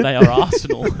relegated. they are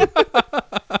Arsenal.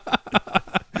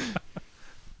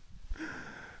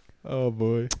 Oh,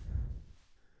 boy.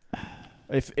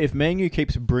 If Man U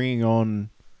keeps bringing on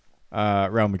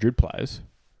Real Madrid players,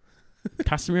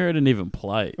 Casemiro didn't even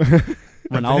play.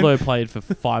 Ronaldo played for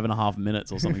 5.5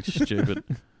 minutes or something stupid.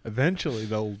 Eventually,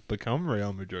 they'll become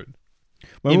Real Madrid.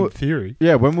 when In we, theory.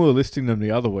 yeah, when we were listing them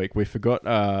the other week, we forgot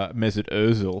Mesut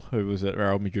Ozil, who was at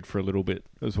Real Madrid for a little bit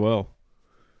as well.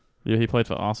 Yeah, he played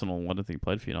for Arsenal. I don't think he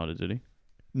played for United, did he?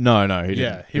 No, he didn't.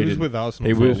 Yeah, he was didn't. with Arsenal.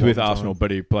 He for a was with long Arsenal, time.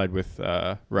 but he played with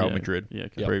Real Yeah, Madrid Yeah,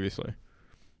 okay. previously.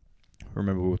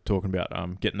 Remember we were talking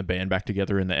about getting the band back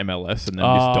together in the MLS and then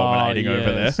just dominating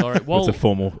over there. Sorry. Well, It's a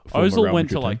former Ozil Real went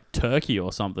to Madrid like Turkey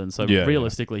or something, so Yeah,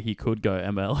 realistically he could go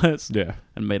MLS team. Yeah.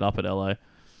 and meet up at LA.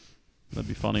 That'd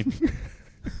be funny.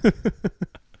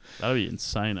 That'd be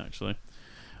insane, actually.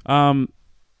 But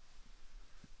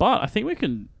I think we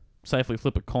can safely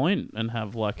flip a coin and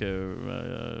have like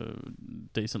a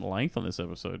decent length on this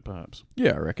episode, perhaps.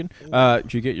 Yeah, I reckon.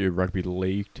 Did you get your rugby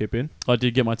league tip in? I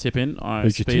did get my tip in.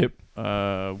 Who's your tip?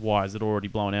 Why is it already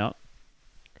blown out?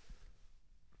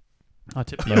 I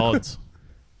tipped the odds.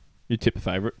 You tip the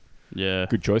favourite. Yeah.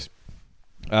 Good choice.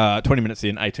 20 minutes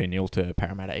in, 18-0 to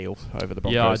Parramatta Eels over the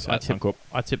Broncos I at Suncorp.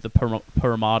 tipped the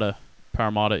Parramatta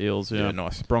Parramatta Eels, Yeah, yeah.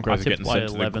 nice. Broncos are tipped getting by sent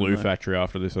to the 11 glue though. factory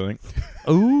after this, I think.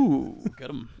 Ooh, get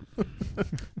them.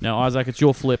 Now, Isaac, it's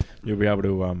your flip. You'll be able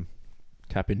to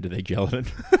tap into their gelatin.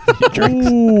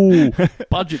 Drinks. Ooh,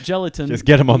 budget gelatin. Just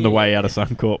get them on the way out of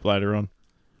Suncorp later on.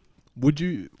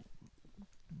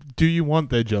 Do you want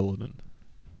their gelatin?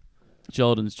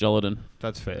 Gelatin's gelatin.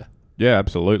 That's fair. Yeah,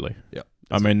 absolutely. Yep.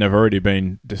 I mean, they've already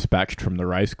been dispatched from the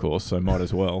race course, so might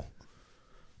as well.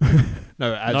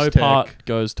 No, No part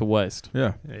goes to waste.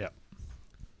 Yeah. Yeah.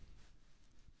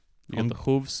 You get the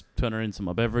hooves, turn her into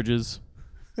my beverages.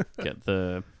 Get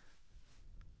the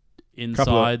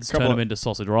insides, turn them into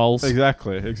sausage rolls.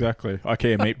 Exactly.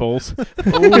 IKEA meatballs.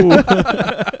 Ooh. No,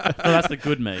 that's the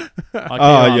good meat. I can't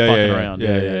fucking around.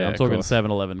 Yeah, I'm of talking course.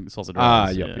 7-Eleven sausage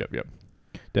rolls. Yep.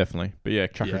 Definitely. But yeah,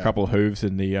 chuck a Yeah. couple of hooves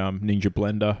in the Ninja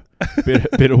blender.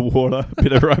 bit of water,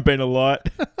 bit of Ribena Light.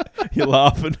 You're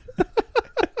laughing.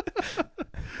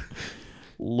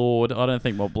 Lord, I don't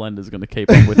think my blender's going to keep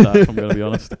up with that, if I'm going to be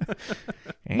honest.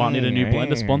 Might need a new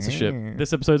blender sponsorship.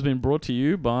 This episode's been brought to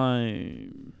you by...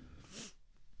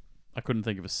 I couldn't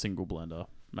think of a single blender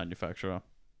manufacturer.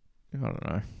 I don't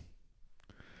know.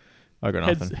 I got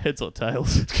nothing. Heads or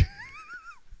tails?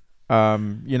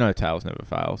 Tails never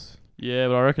fails. Yeah,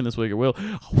 but I reckon this week it will.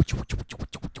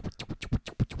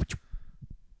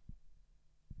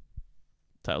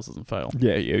 Tails doesn't fail.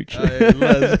 Yeah, huge. Hey,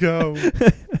 let's go.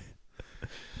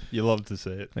 You love to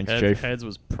see it. Thanks, Chief. Heads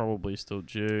was probably still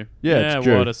due. Yeah, it's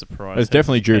due. What a surprise. It's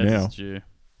definitely due Heads now. is due.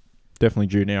 Definitely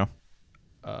due now.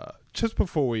 Just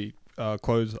before we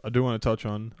close, I do want to touch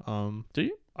on... Do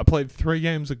you? I played 3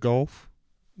 games of golf,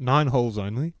 9 holes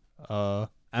only,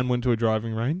 and went to a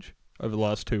driving range over the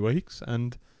last 2 weeks,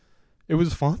 and it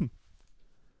was fun.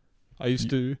 I used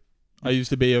to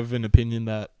be of an opinion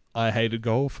that I hated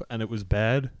golf and it was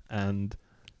bad, and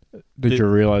Did you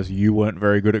realise you weren't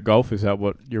very good at golf? Is that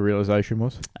what your realisation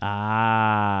was?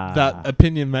 that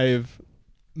opinion may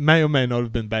or may not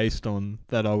have been based on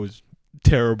that I was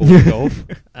terrible at golf,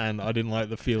 and I didn't like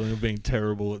the feeling of being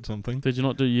terrible at something. Did you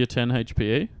not do year 10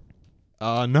 HPE?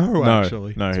 No,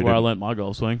 actually. No, That's he where I didn't. learnt my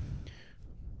golf swing.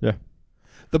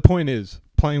 The point is,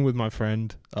 playing with my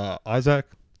friend Isaac,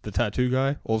 the tattoo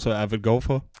guy, also avid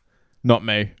golfer. Not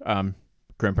me.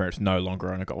 Grandparents no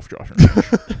longer own a golf driving range.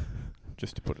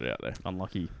 Just to put it out there.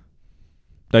 Unlucky.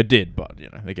 They did, but,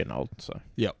 they're getting old, so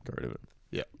Yep. get rid of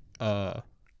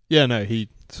it. He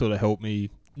sort of helped me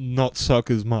not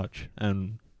suck as much,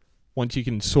 and once you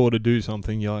can sort of do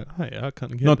something, you're like, hey, I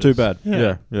can't get Not this. too bad.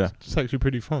 Yeah. It's actually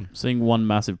pretty fun. Seeing one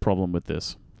massive problem with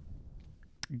this.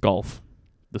 Golf.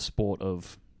 The sport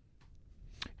of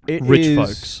It rich is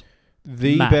folks.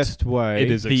 the Matt, best way.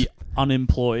 It is The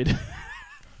unemployed.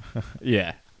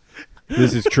 Yeah.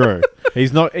 This is true.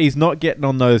 He's not getting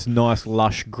on those nice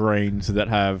lush greens that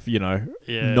have,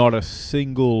 not a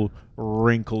single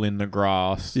wrinkle in the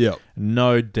grass. Yep.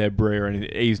 No debris or anything.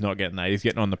 He's not getting that. He's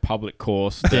getting on the public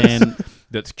course Dan,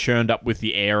 that's churned up with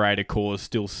the aerator cores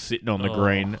still sitting on the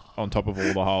green on top of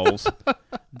all the holes.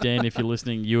 Dan, if you're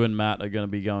listening, you and Matt are going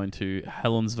to be going to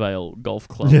Helensvale Golf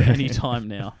Club anytime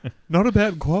now. Not a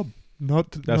bad club.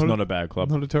 That's not a bad club.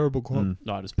 Not a terrible club. Mm.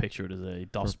 No, I just picture it as a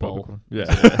dust bowl. Yeah.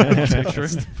 Picture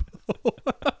it.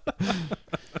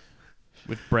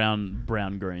 With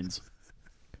brown greens.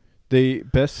 The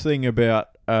best thing about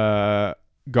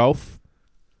golf,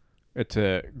 it's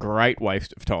a great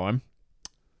waste of time,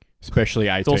 especially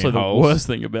 18 It's also holes. the worst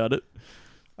thing about it.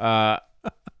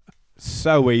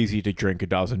 So easy to drink a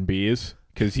dozen beers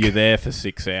because you're there for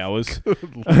 6 hours.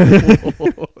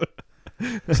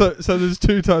 So there's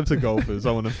 2 types of golfers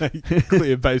I want to make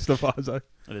clear based off Isaac.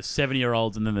 There's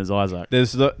 70-year-olds and then there's Isaac.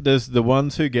 There's the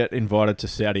ones who get invited to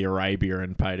Saudi Arabia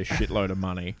and paid a shitload of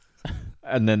money,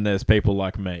 and then there's people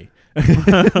like me.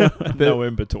 No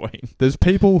in between. There's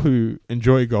people who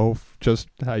enjoy golf just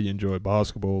how you enjoy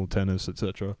basketball, tennis,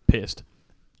 etc. Pissed.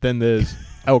 Then there's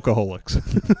alcoholics.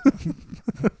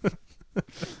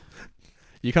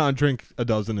 You can't drink a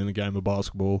dozen in a game of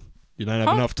basketball. You don't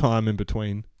have enough time in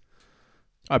between.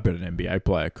 I bet an NBA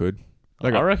player could. I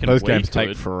reckon those we games could.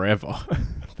 take forever.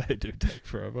 They do take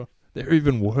forever. They're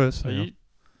even worse Are now.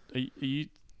 you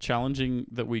challenging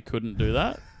that we couldn't do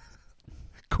that?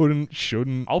 Couldn't,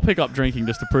 shouldn't. I'll pick up drinking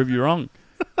just to prove you wrong.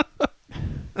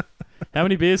 How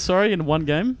many beers, in one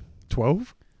game?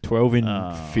 12? 12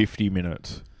 in 50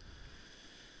 minutes.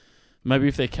 Maybe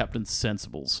if they're Captain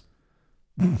Sensibles.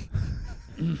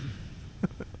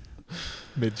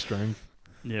 Mid-strength.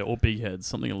 Yeah, or big heads,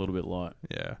 something a little bit light.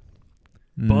 Yeah.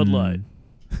 Bud Light.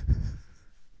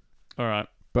 All right.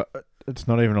 But it's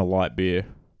not even a light beer.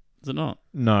 Is it not?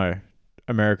 No.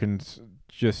 Americans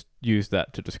just use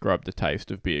that to describe the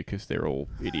taste of beer because they're all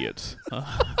idiots.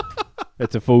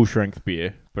 It's a full strength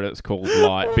beer, but it's called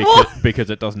light because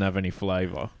it doesn't have any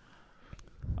flavour.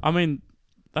 I mean,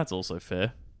 that's also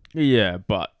fair. Yeah,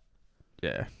 but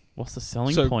yeah, What's the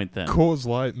selling So, point then? Coors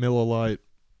Light, Miller Light,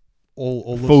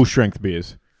 all the full strength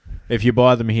beers. If you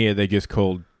buy them here, they're just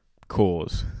called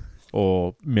Coors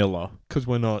or Miller because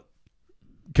we're not.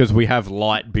 because we have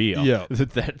light beer. Yeah.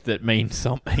 that means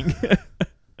something.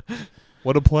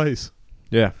 What a place.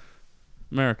 Yeah.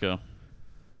 America.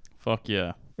 Fuck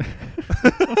yeah.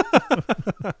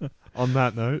 On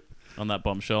that note, On that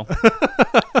bombshell.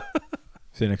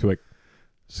 See you next week.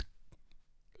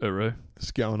 Uru.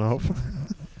 it's going off.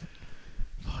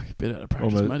 Fuck, a bit out of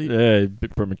practice, matey. Yeah, a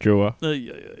bit premature.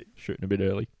 Yeah. Shooting a bit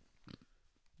early.